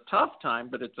this is a tough time,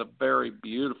 but it's a very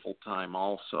beautiful time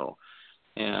also.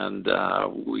 And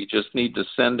we just need to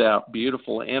send out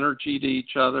beautiful energy to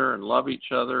each other and love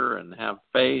each other and have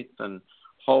faith and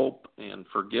hope and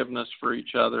forgiveness for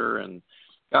each other. And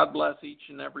God bless each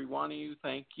and every one of you.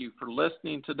 Thank you for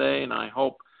listening today, and I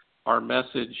hope our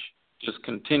message just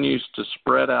continues to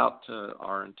spread out to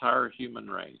our entire human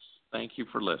race. Thank you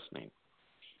for listening.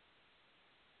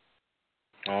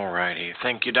 All righty.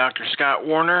 Thank you, Dr. Scott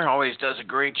Werner. Always does a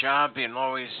great job and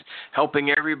always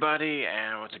helping everybody,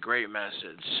 and with a great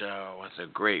message, so with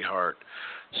a great heart.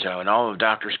 So, and all of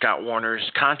Dr. Scott Werner's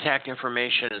contact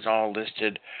information is all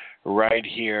listed right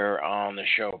here on the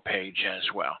show page as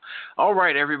well. All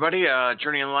right, everybody,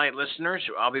 Journey in Light listeners,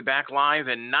 I'll be back live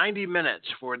in 90 minutes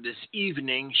for this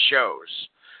evening shows.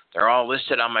 They're all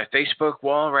listed on my Facebook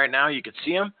wall right now. You can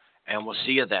see them, and we'll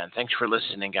see you then. Thanks for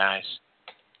listening, guys.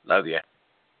 Love you.